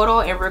to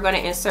photo, and we're going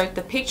to insert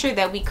the picture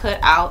that we cut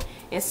out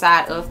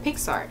inside of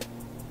PicsArt.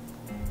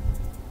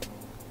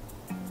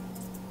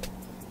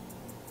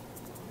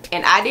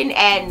 And I didn't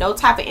add no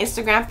type of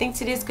Instagram thing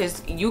to this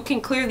because you can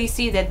clearly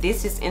see that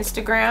this is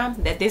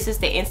Instagram, that this is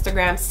the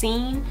Instagram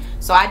scene.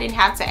 So I didn't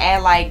have to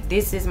add like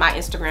this is my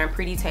Instagram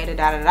PRETTYTAYTA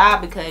da da da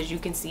because you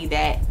can see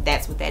that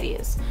that's what that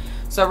is.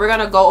 So we're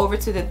going to go over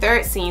to the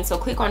third scene. So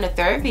click on the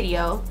third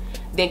video.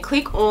 Then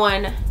click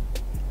on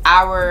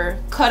our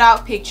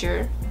cutout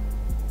picture,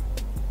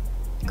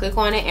 click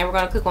on it, and we're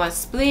going to click on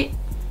split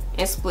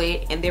and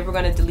split, and then we're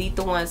going to delete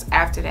the ones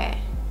after that.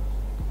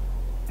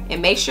 And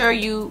make sure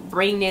you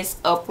bring this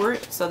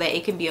upward so that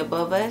it can be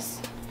above us.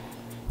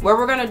 What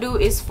we're going to do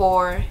is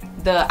for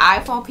the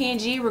iPhone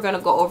PNG, we're going to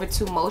go over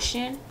to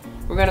motion,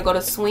 we're going to go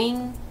to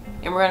swing,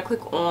 and we're going to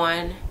click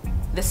on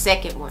the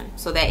second one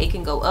so that it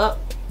can go up.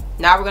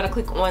 Now we're going to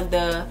click on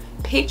the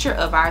picture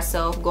of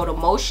ourselves, go to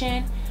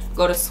motion,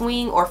 go to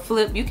swing or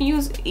flip. You can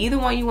use either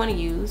one you want to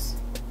use.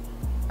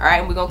 Alright,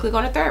 and we're going to click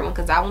on the third one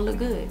because that one look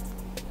good.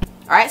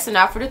 Alright, so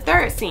now for the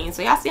third scene.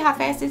 So y'all see how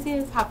fast this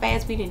is? How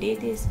fast we done did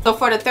this? So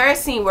for the third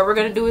scene, what we're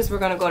going to do is we're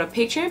going to go to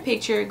picture in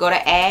picture, go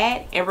to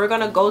add, and we're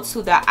going to go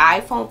to the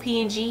iPhone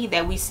PNG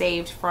that we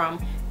saved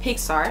from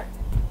PicsArt.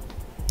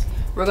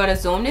 We're going to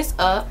zoom this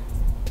up,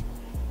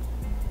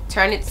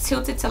 turn it,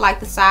 tilt it to like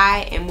the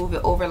side, and move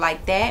it over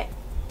like that.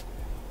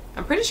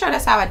 I'm pretty sure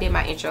that's how I did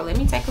my intro. Let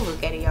me take a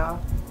look at it,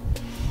 y'all.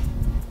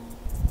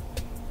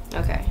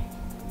 Okay,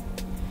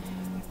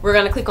 we're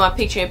gonna click on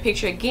picture in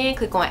picture again,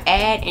 click on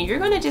add, and you're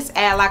gonna just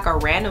add like a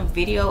random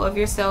video of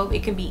yourself.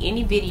 It can be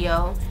any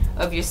video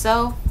of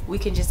yourself. We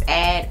can just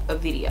add a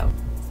video.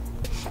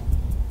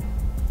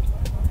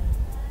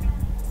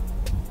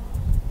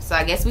 So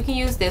I guess we can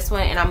use this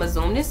one, and I'm gonna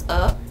zoom this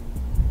up.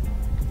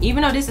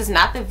 Even though this is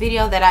not the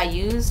video that I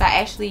used, I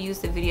actually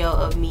used the video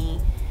of me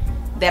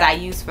that I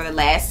used for the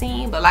last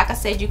scene. But like I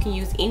said, you can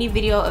use any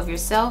video of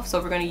yourself.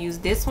 So we're gonna use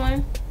this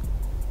one.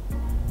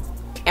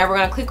 And we're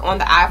going to click on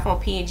the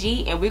iPhone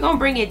PNG, and we're going to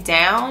bring it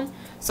down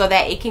so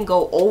that it can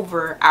go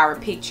over our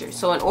picture.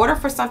 So in order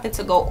for something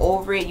to go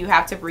over it, you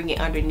have to bring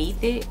it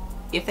underneath it,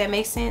 if that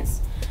makes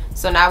sense.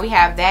 So now we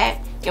have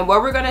that, and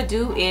what we're going to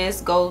do is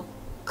go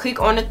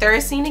click on the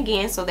third scene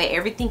again so that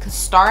everything can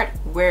start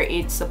where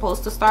it's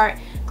supposed to start.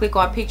 Click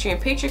on picture in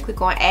picture,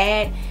 click on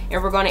add,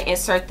 and we're going to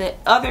insert the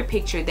other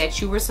picture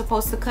that you were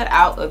supposed to cut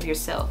out of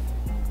yourself.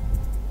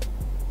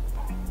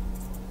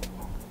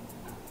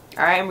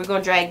 Alright, and we're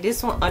going to drag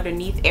this one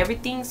underneath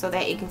everything so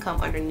that it can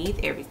come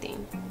underneath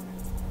everything.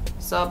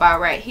 So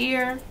about right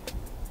here,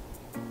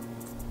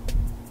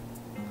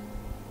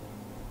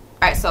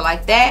 Alright, so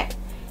like that.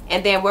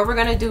 And then what we're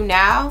gonna do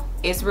now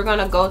is we're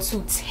gonna go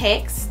to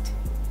text.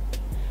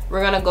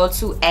 We're gonna go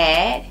to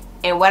add.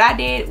 And what I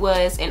did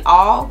was in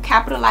all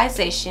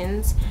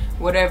capitalizations,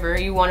 whatever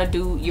you want to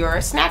do your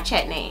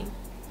Snapchat name.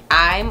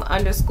 I'm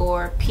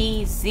underscore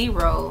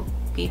P0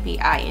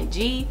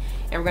 PPING.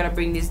 And we're gonna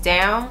bring this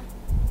down.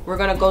 We're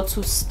gonna go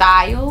to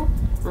style.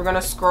 We're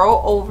gonna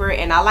scroll over,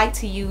 and I like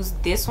to use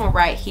this one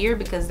right here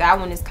because that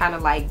one is kind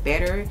of like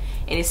better, and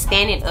it's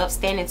standing up,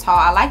 standing tall.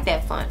 I like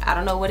that font. I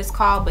don't know what it's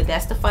called, but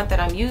that's the font that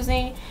I'm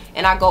using.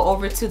 And I go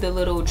over to the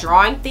little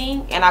drawing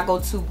thing, and I go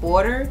to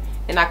border,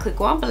 and I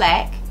click on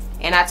black,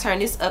 and I turn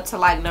this up to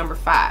like number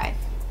 5.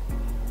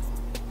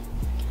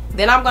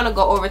 Then I'm gonna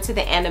go over to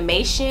the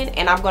animation,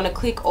 and I'm gonna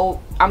click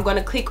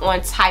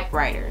on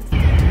typewriter.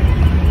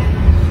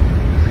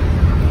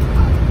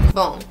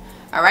 Boom.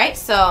 All right,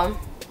 so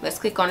let's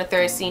click on the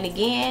third scene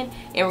again,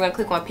 and we're gonna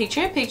click on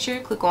picture in picture,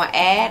 click on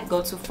add, go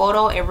to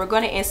photo, and we're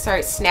gonna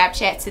insert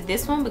Snapchat to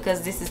this one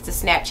because this is the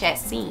Snapchat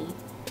scene.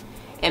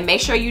 And make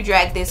sure you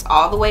drag this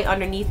all the way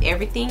underneath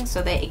everything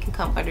so that it can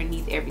come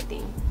underneath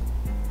everything.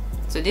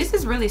 So this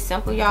is really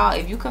simple, y'all.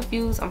 If you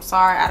confused, I'm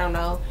sorry, I don't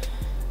know.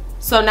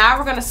 So now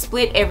we're gonna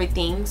split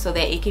everything so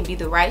that it can be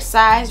the right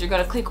size. You're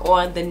gonna click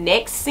on the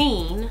next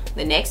scene,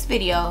 the next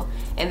video,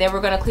 and then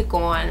we're gonna click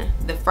on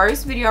the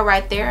first video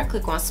right there,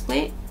 click on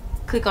split,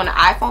 click on the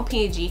iPhone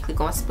PNG,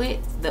 click on split,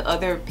 the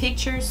other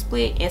picture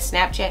split, and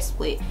Snapchat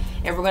split.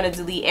 And we're gonna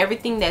delete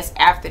everything that's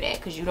after that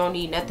because you don't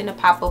need nothing to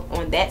pop up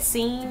on that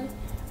scene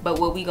but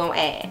what we gonna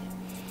add.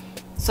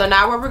 So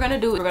now what we're gonna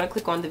do is we're gonna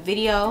click on the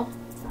video,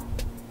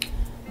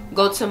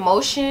 go to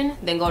motion,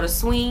 then go to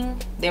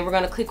swing, then we're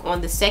gonna click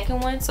on the second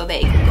one so that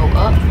it can go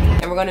up.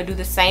 And we're gonna do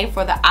the same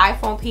for the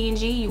iPhone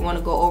PNG. You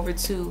wanna go over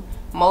to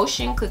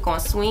motion, click on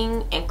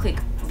swing, and click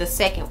the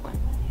second one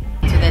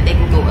so that they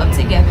can go up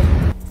together.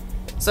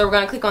 So we're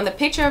gonna click on the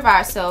picture of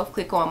ourselves,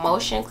 click on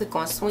motion, click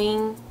on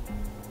swing,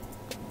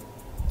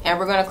 and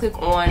we're gonna click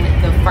on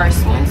the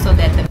first one so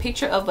that the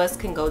picture of us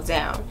can go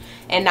down.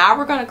 And now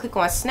we're gonna click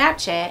on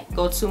Snapchat,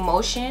 go to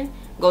motion,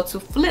 go to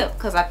flip,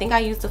 because I think I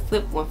used the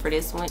flip one for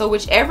this one. So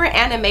whichever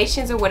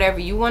animations or whatever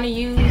you want to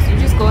use, you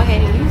just go ahead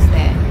and use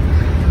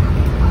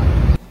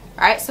that.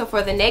 Alright, so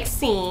for the next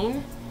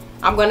scene,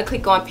 I'm going to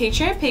click on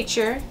picture in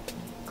picture,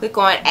 click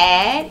on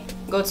add,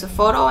 go to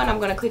photo, and I'm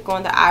going to click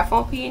on the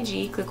iPhone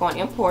PNG, click on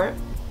import.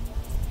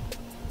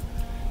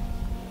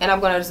 And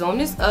I'm going to zoom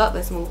this up.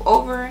 Let's move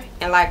over,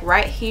 and like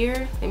right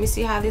here, let me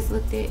see how this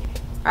looked at.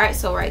 Alright,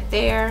 so right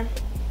there,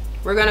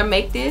 we're going to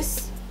make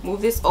this, move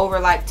this over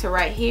like to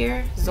right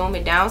here, zoom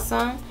it down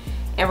some,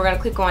 and we're going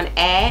to click on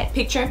add,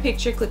 picture in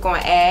picture, click on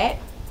add,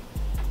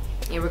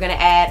 and we're going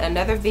to add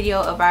another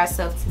video of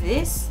ourselves to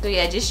this. So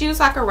yeah, just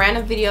use like a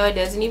random video. It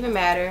doesn't even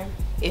matter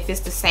if it's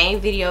the same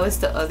video as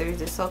the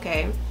others, it's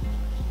okay.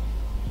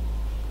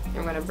 And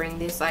we're going to bring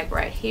this like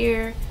right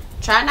here.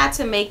 Try not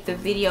to make the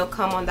video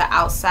come on the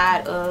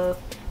outside of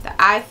the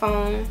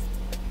iPhone.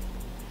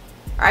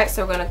 Alright,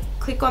 so we're going to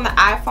click on the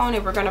iPhone,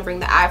 and we're going to bring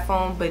the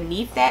iPhone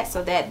beneath that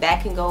so that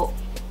that can go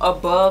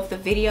above the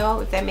video,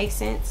 if that makes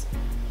sense.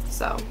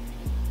 So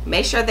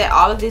make sure that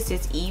all of this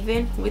is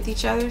even with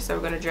each other. So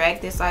we're going to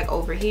drag this like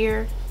over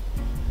here.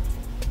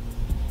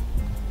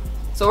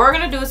 So what we're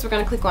going to do is we're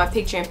going to click on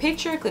picture in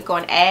picture, click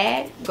on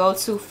add, go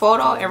to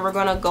photo, and we're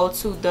going to go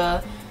to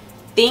the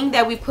thing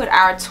that we put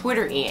our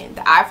Twitter in,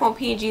 the iPhone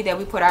PNG that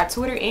we put our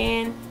Twitter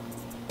in.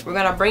 We're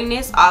going to bring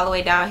this all the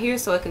way down here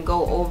so it can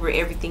go over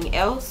everything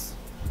else.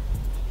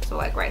 So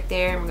like right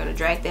there, we're going to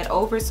drag that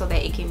over so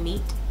that it can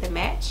meet the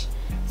match.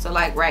 So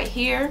like right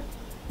here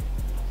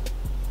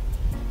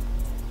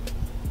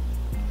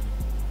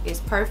is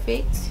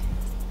perfect.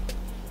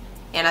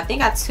 And I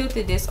think I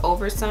toothed this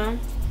over some,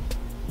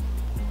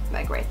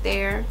 like right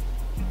there.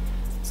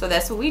 So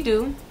that's what we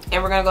do.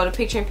 And we're gonna go to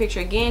picture in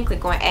picture again,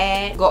 click on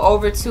add, go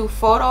over to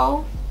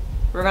photo,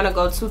 we're gonna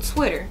go to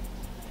Twitter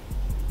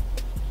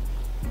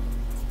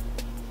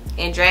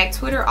and drag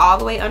Twitter all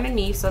the way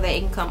underneath so that it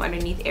can come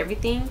underneath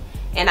everything.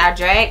 And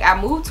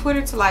I move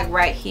Twitter to like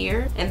right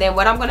here. And then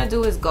what I'm gonna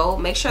do is go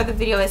make sure the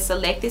video is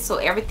selected so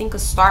everything can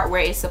start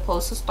where it's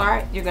supposed to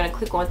start. You're gonna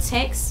click on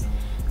text,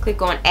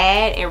 click on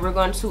add, and we're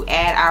going to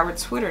add our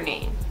Twitter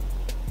name.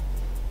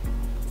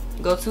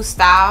 Go to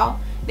style,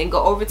 then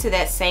go over to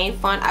that same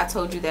font I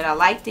told you that I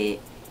liked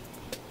it.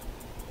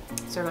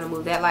 So we're gonna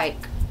move that like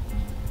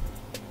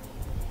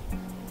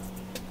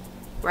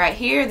right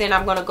here. Then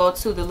I'm gonna go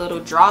to the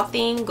little draw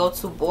thing, go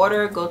to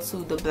border, go to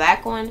the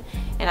black one,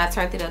 and I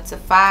turned it up to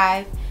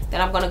 5. Then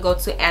I'm gonna go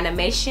to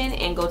animation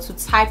and go to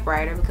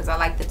typewriter because I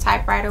like the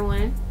typewriter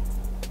one.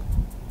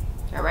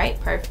 Alright,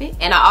 perfect.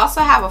 And I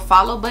also have a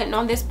follow button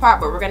on this part,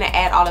 but we're gonna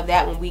add all of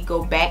that when we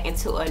go back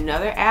into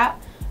another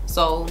app.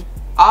 So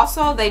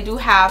also they do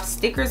have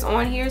stickers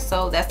on here,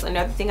 so that's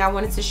another thing I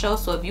wanted to show.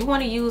 So if you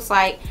want to use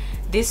like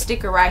this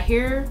sticker right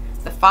here,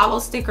 the follow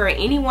sticker, or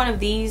any one of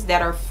these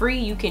that are free,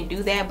 you can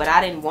do that. But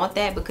I didn't want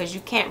that because you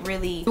can't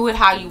really do it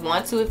how you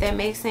want to, if that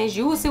makes sense.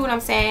 You will see what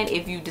I'm saying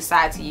if you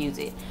decide to use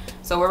it.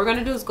 So what we're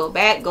gonna do is go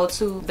back, go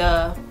to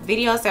the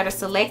videos that are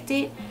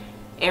selected,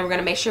 and we're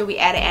gonna make sure we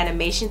add an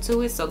animation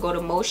to it. So go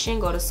to motion,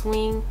 go to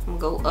swing, and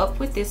go up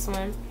with this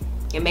one,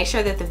 and make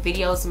sure that the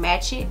videos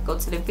match it. Go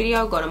to the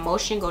video, go to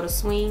motion, go to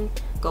swing,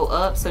 go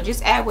up. So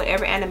just add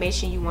whatever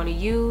animation you want to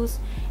use,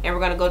 and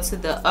we're gonna go to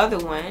the other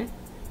one,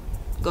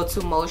 go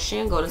to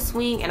motion, go to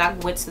swing, and I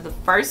went to the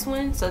first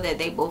one so that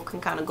they both can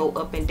kind of go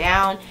up and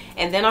down.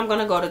 And then I'm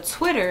gonna go to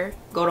Twitter,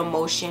 go to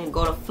motion,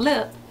 go to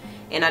flip,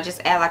 and I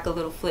just add like a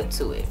little flip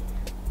to it.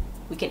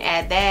 We can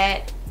add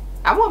that.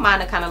 I want mine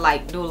to kind of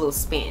like do a little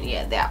spin.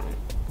 Yeah, that one.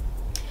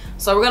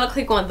 So we're gonna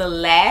click on the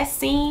last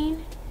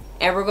scene,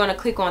 and we're gonna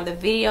click on the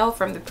video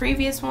from the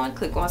previous one,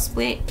 click on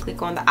split,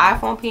 click on the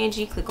iPhone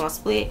PNG, click on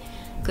split,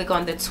 click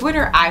on the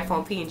Twitter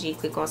iPhone PNG,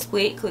 click on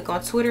split, click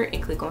on Twitter,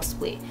 and click on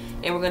split.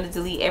 And we're gonna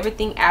delete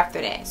everything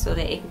after that so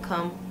that it can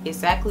come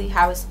exactly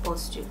how it's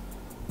supposed to.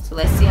 So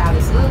let's see how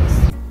this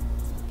looks.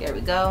 There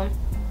we go.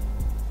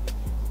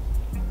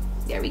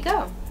 There we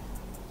go.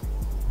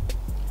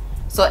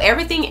 So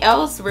everything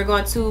else we're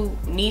going to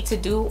need to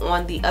do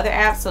on the other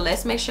app. So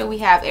let's make sure we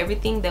have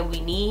everything that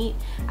we need.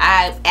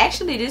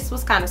 Actually, this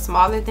was kind of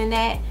smaller than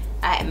that.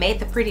 I made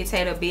the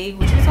PRETTYTAYTA big,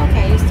 which is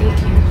okay. It's still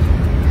cute.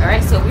 All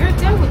right, so we're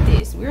done with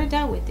this. We're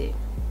done with it.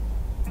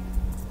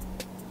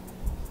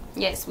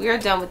 Yes, we are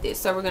done with this.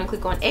 So we're going to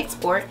click on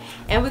export,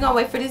 and we're going to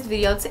wait for this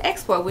video to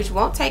export, which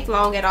won't take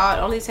long at all.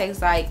 It only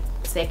takes like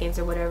seconds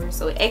or whatever.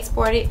 So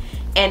export it,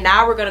 and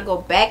now we're going to go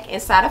back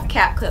inside of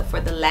Capcut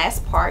for the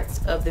last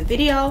parts of the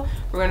video.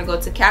 We're going to go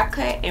to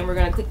Capcut, and we're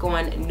going to click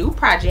on new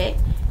project.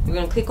 We're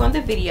going to click on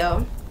the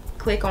video,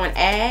 click on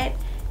add,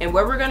 and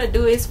what we're going to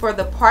do is for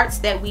the parts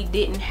that we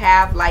didn't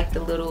have, like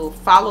the little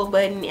follow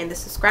button and the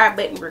subscribe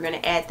button, we're going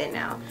to add that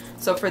now.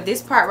 So for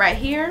this part right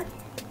here,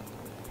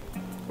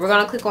 we're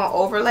going to click on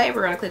overlay,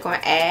 we're going to click on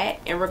add,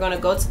 and we're going to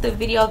go to the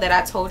video that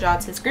I told y'all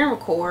to screen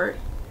record.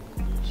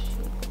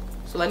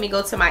 So let me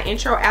go to my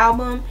intro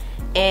album,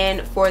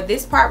 and for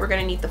this part we're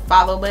going to need the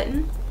follow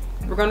button.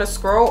 We're going to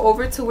scroll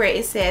over to where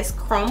it says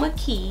chroma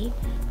key.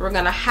 We're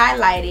going to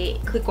highlight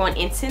it, click on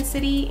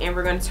intensity, and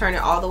we're going to turn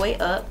it all the way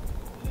up,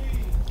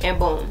 and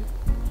boom.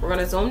 We're going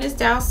to zoom this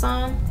down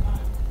some.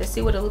 Let's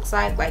see what it looks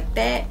like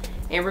that,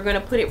 and we're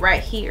going to put it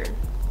right here.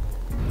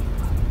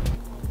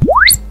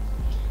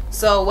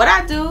 So what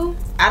I do,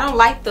 I don't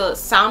like the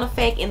sound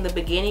effect in the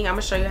beginning. I'm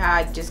going to show you how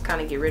I just kind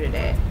of get rid of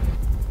that.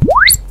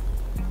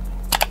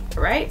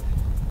 Right,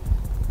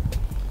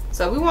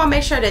 so we want to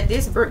make sure that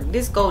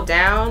this go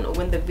down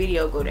when the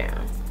video go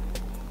down.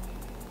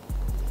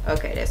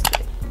 Okay, that's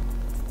good.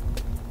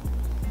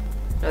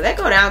 No, that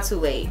go down too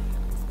late.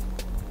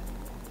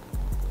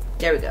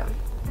 There we go.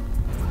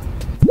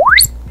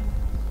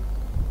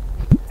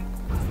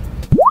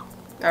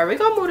 All right, we're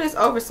gonna move this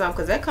over some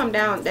because that come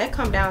down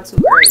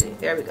too early.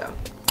 There we go.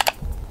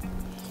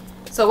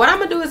 So what I'm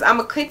gonna do is I'm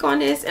gonna click on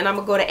this, and I'm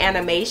gonna go to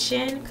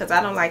animation because I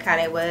don't like how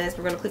that was.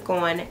 We're gonna click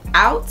on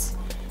out,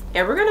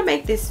 and we're gonna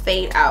make this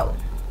fade out.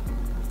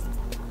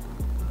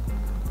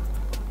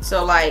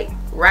 So like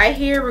right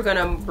here, we're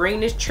gonna bring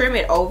this, trim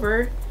it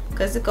over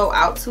because it go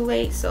out too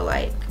late. So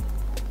like,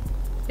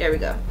 there we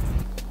go.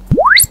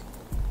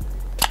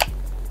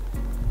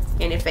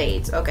 And it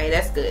fades. Okay,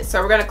 that's good.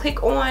 So we're gonna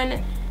click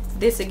on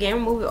this again,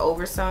 move it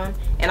over some,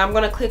 and I'm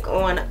gonna click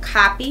on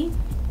copy.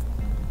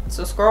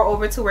 So scroll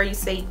over to where you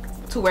see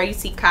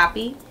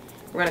copy.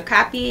 We're gonna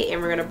copy it,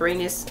 and we're gonna bring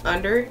this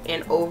under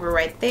and over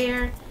right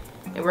there.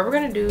 And what we're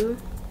gonna do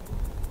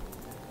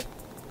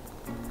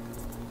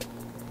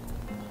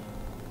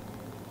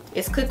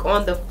is click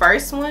on the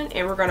first one,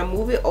 and we're gonna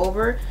move it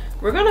over.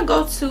 We're gonna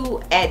go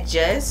to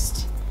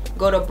adjust,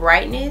 go to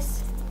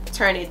brightness,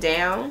 turn it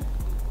down,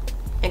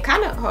 and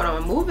kind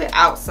of move it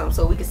out some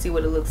so we can see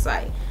what it looks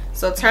like.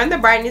 So turn the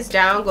brightness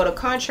down, go to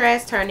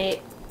contrast, turn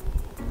it,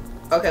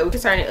 okay, we can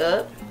turn it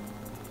up.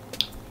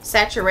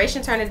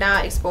 Saturation, turn it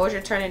down. Exposure,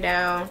 turn it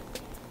down.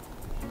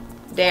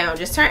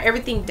 Just turn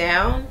everything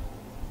down.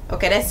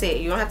 Okay, that's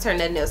it. You don't have to turn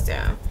nothing else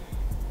down.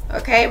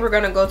 Okay, we're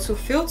gonna go to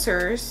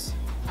filters,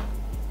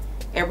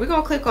 and we're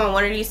gonna click on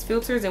one of these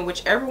filters, and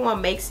whichever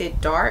one makes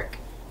it dark.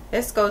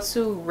 Let's go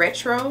to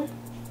retro.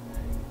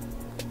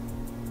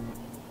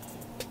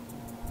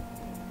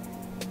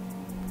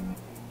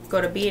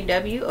 Go to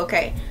B&W.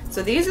 Okay,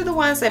 so these are the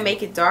ones that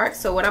make it dark.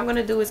 So what I'm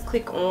gonna do is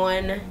click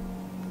on,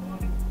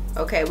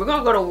 okay, we're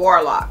gonna go to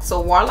Warlock.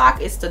 So Warlock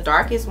is the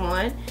darkest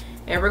one,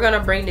 and we're gonna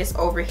bring this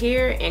over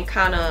here and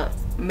kind of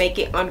make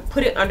it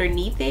put it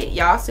underneath it.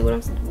 Y'all see what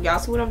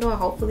I'm doing?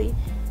 Hopefully,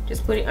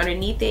 just put it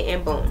underneath it,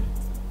 and boom.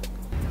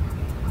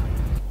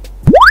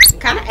 It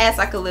kind of adds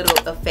like a little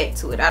effect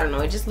to it. I don't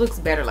know. It just looks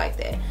better like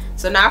that.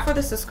 So now for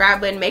the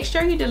subscribe button, make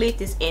sure you delete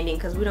this ending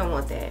because we don't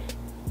want that.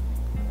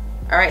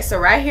 All right. So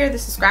right here, the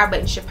subscribe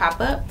button should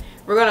pop up.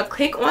 We're gonna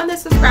click on the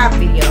subscribe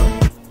video,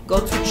 go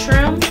to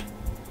trim,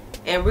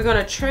 and we're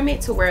gonna trim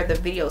it to where the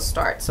video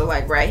starts. So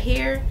like right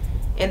here,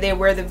 and then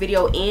where the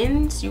video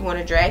ends, you want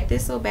to drag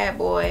this little bad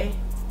boy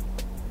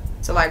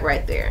to like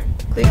right there.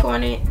 Click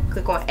on it,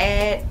 click on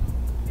add,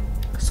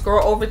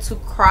 scroll over to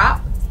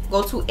crop,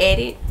 go to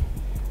edit,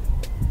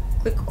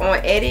 click on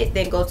edit,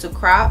 then go to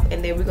crop,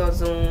 and then we're gonna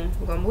zoom.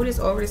 We're gonna move this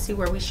over to see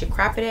where we should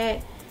crop it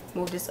at,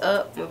 Move this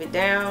up, move it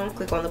down,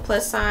 click on the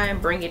plus sign,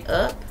 bring it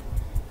up,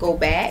 go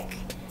back,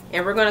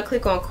 and we're gonna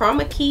click on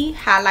chroma key,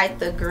 highlight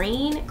the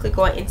green, click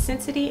on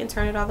intensity, and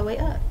turn it all the way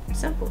up.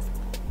 Simple.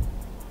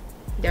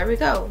 There we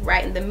go,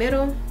 right in the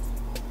middle.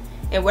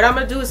 And what I'm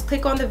gonna do is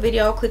click on the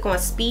video, click on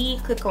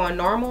speed, click on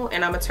normal,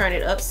 and I'm gonna turn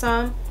it up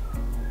some.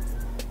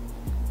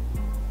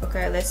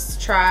 Okay,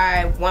 let's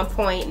try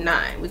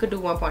 1.9. We could do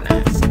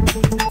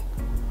 1.9.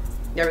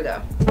 There we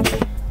go.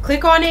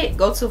 Click on it,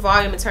 go to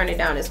volume, and turn it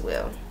down as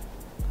well.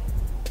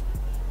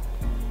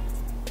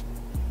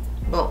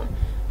 Boom.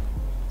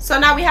 So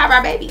now we have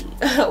our baby.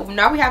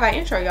 Now we have our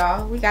intro,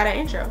 y'all. We got our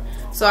intro.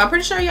 So I'm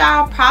pretty sure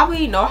y'all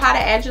probably know how to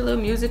add your little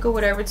music or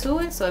whatever to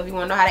it. So if you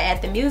want to know how to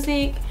add the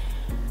music,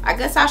 I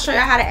guess I'll show you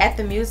how to add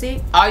the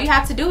music. All you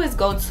have to do is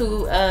go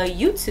to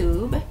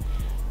YouTube.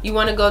 You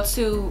want to go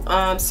to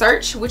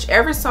search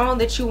whichever song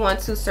that you want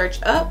to search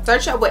up.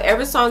 Search up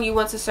whatever song you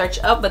want to search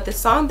up. But the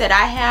song that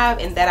I have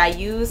and that I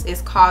use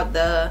is called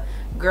the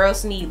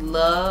Girls Need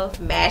Love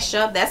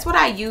mashup. That's what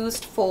I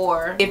used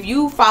for. If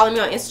you follow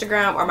me on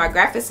Instagram or my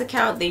graphics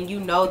account, then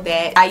you know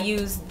that I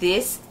use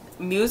this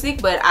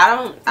music, but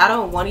I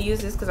don't want to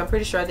use this because I'm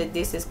pretty sure that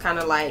this is kind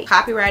of like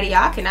copyrighted.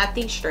 Y'all cannot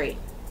think straight.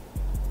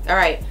 All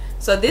right,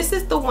 so this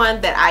is the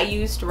one that I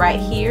used right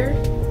here.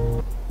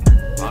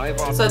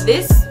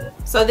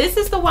 So this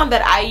is the one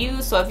that I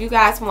use. So if you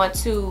guys want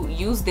to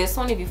use this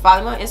one, if you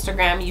follow me on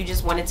Instagram, you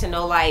just wanted to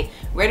know like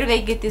where do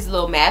they get this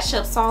little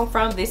mashup song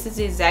from, this is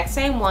the exact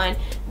same one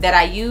that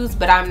I use.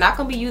 But I'm not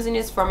going to be using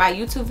this for my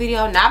YouTube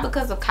video, not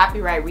because of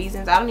copyright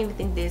reasons. I don't even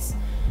think this,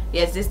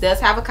 yes, this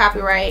does have a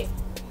copyright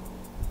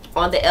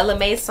on the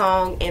LMA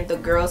song and the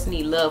Girls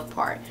Need Love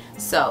part.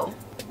 So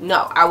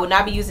no, I will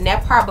not be using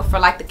that part. But for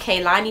like the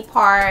Kaylani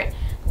part,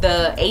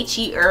 the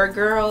H.E.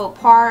 girl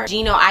part,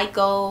 Gino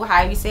Aiko,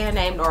 however you say her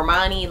name,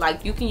 Normani,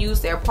 like you can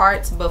use their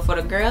parts. But for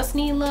the Girls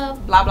Need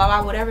Love, blah blah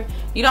blah, whatever,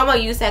 you don't want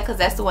to use that because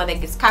that's the one that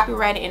gets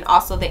copyrighted, and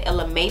also the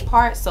LMA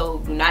part. So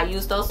do not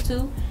use those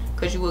two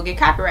because you will get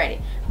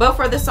copyrighted. But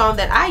for the song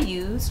that I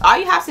used, all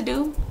you have to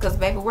do, because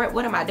baby,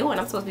 what am I doing?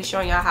 I'm supposed to be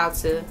showing y'all how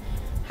to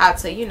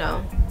you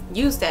know,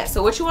 use that.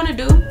 So what you want to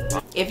do,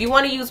 if you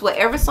want to use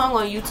whatever song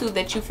on YouTube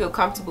that you feel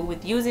comfortable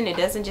with using, it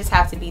doesn't just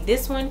have to be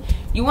this one.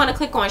 You want to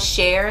click on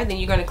share, then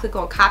you're going to click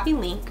on copy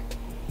link,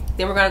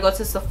 then we're going to go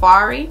to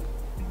Safari.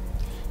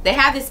 They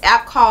have this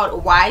app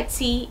called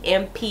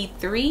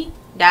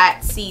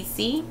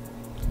ytmp3.cc.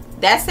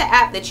 that's the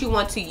app that you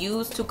want to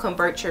use to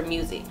convert your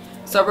music.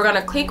 So we're going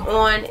to click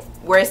on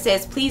where it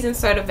says please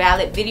insert a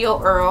valid video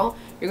URL.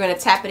 You're going to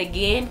tap it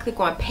again, click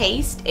on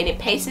paste, and it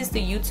pastes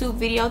the YouTube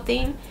video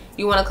thing.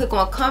 You want to click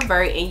on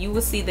convert and you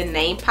will see the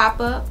name pop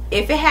up.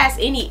 If it has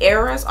any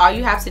errors, all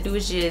you have to do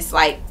is just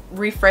like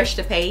refresh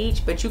the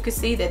page, but you can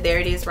see that there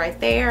it is right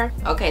there.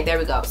 Okay, there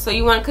we go. So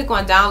you want to click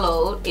on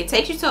download. It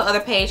takes you to another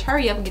page.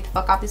 Hurry up and get the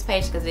fuck off this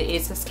page because it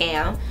is a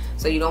scam.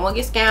 So you don't want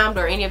to get scammed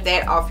or any of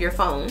that off your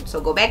phone.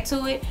 So go back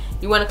to it.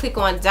 You want to click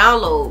on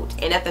download,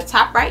 and at the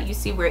top right you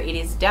see where it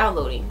is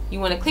downloading. You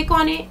want to click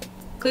on it,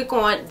 click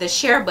on the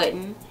share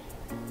button,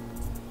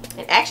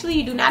 and actually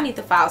you do not need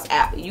the Files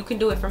app. You can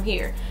do it from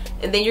here.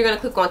 And then you're going to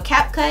click on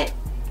Capcut,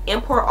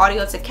 import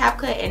audio to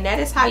Capcut, and that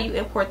is how you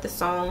import the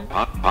song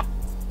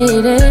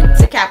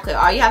to Capcut.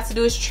 All you have to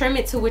do is trim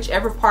it to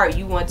whichever part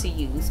you want to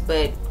use,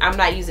 but I'm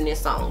not using this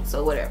song,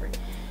 so whatever.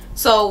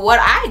 So what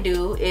I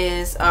do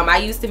is I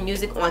use the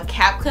music on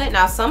Capcut.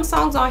 Now some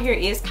songs on here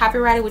is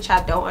copyrighted, which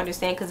I don't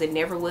understand because it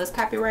never was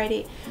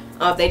copyrighted.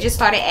 They just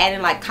started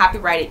adding like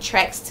copyrighted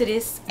tracks to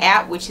this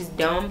app, which is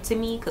dumb to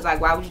me because like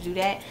why would you do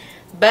that?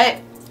 But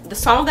the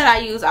song that I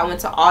use, I went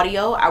to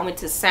audio, I went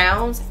to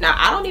sounds. Now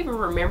I don't even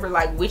remember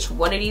like which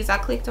one of these I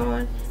clicked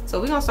on. So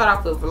we're gonna start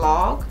off with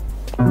vlog.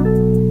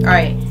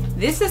 Alright,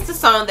 this is the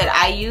song that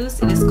I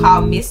used. It is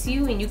called Miss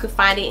You, and you can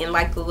find it in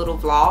like the little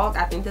vlog.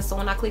 I think that's the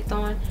one I clicked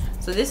on.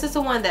 So this is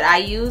the one that I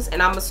use,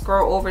 and I'm gonna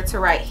scroll over to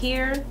right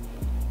here, and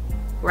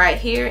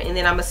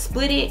then I'm gonna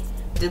split it,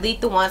 delete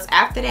the ones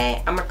after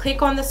that. I'm gonna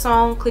click on the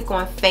song, click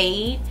on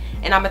fade,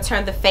 and I'm gonna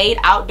turn the fade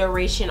out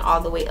duration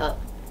all the way up.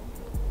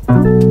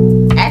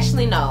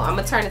 Actually no, I'm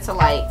gonna turn it to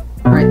like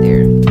right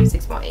there,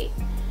 6.8,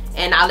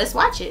 and now let's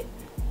watch it.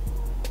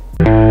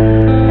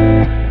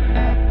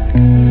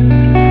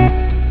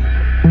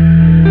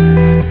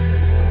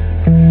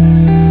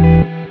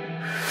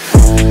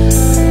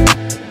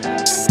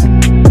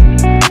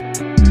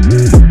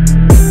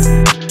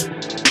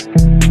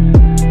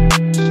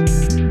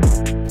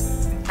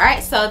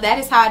 Alright, so that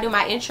is how I do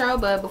my intro,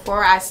 but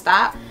before I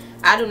stop,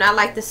 I do not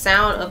like the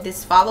sound of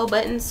this follow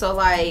button. So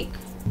like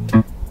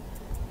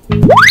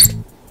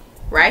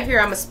right here,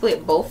 I'm gonna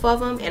split both of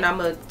them, and I'm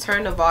gonna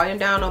turn the volume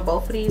down on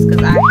both of these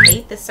because I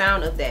hate the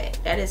sound of that.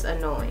 That is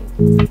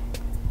annoying.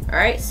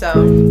 Alright, so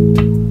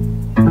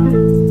boom.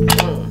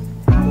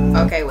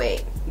 Okay,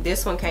 wait,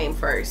 this one came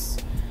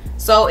first.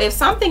 So if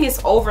something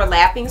is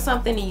overlapping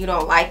something and you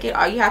don't like it,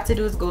 all you have to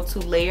do is go to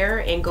layer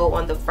and go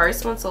on the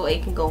first one so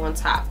it can go on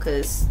top,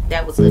 because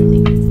that was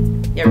ugly.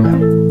 There we go.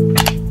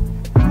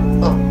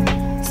 Boom.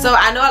 So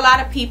I know a lot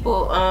of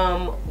people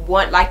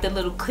want like the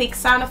little click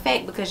sound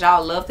effect, because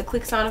y'all love the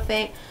click sound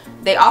effect,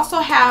 they also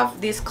have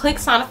this click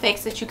sound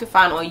effects that you can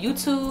find on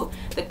YouTube.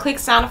 The click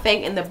sound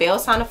effect and the bell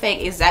sound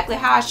effect, exactly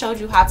how I showed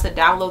you how to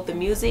download the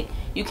music.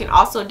 You can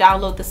also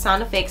download the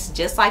sound effects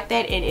just like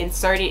that and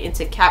insert it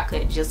into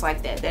Capcut just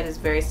like that. That is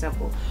very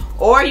simple.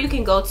 Or you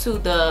can go to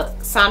the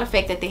sound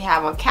effect that they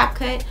have on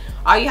Capcut.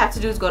 All you have to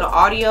do is go to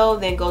audio,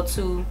 then go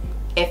to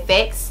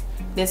effects,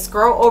 then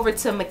scroll over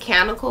to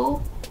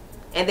mechanical,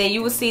 and then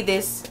you will see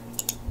this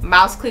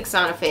mouse click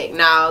sound effect.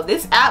 Now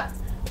this app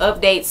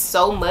updates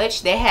so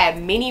much. They have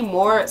many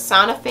more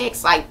sound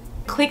effects, like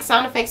click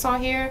sound effects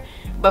on here,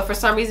 but for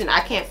some reason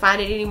I can't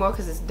find it anymore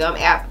because it's a dumb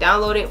app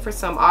downloaded for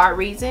some odd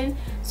reason.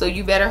 So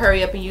you better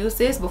hurry up and use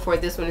this before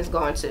this one is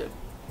gone too.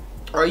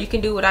 Or you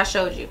can do what I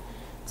showed you.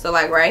 So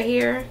like right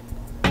here,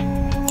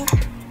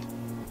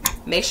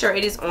 make sure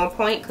it is on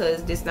point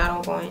because this not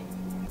on point.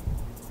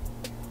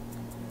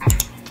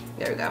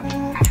 There we go.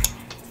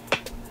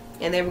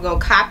 And then we're gonna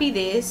copy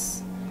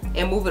this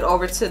and move it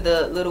over to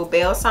the little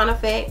bell sound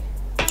effect.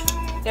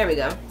 There we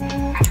go.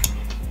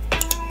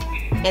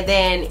 And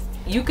then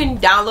you can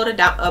download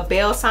a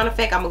bell sound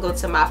effect. I'm gonna go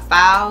to my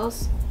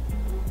files,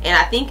 and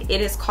I think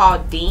it is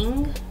called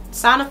Ding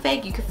sound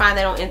effect. You can find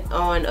that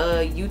on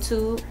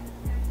YouTube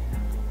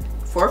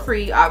for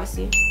free,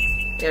 obviously.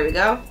 There we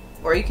go.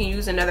 Or you can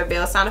use another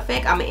bell sound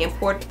effect. I'm gonna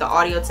import the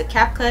audio to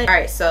Capcut. All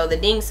right, so the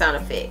ding sound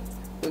effect.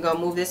 We're gonna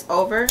move this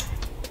over.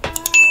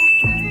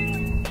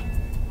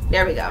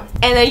 There we go.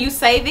 And then you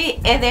save it,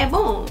 and then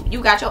boom, you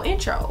got your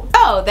intro.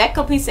 So that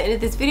completes the end of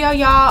this video,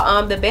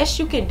 y'all. The best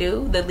you can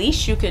do, the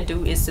least you can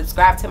do, is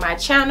subscribe to my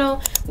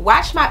channel.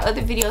 Watch my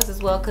other videos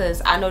as well,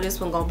 because I know this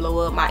one gonna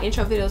blow up. My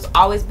intro videos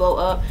always blow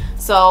up.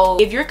 So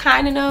if you're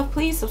kind enough,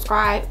 please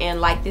subscribe and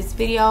like this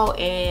video.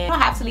 And you don't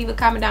have to leave a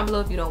comment down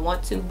below if you don't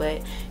want to,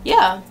 but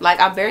yeah,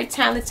 like, I'm very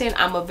talented.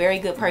 I'm a very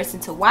good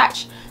person to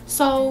watch.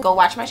 So go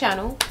watch my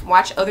channel,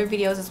 watch other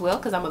videos as well,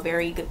 because I'm a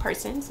very good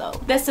person. So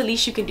that's the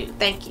least you can do.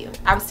 Thank you.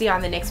 I will see you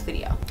on the next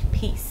video.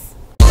 Peace.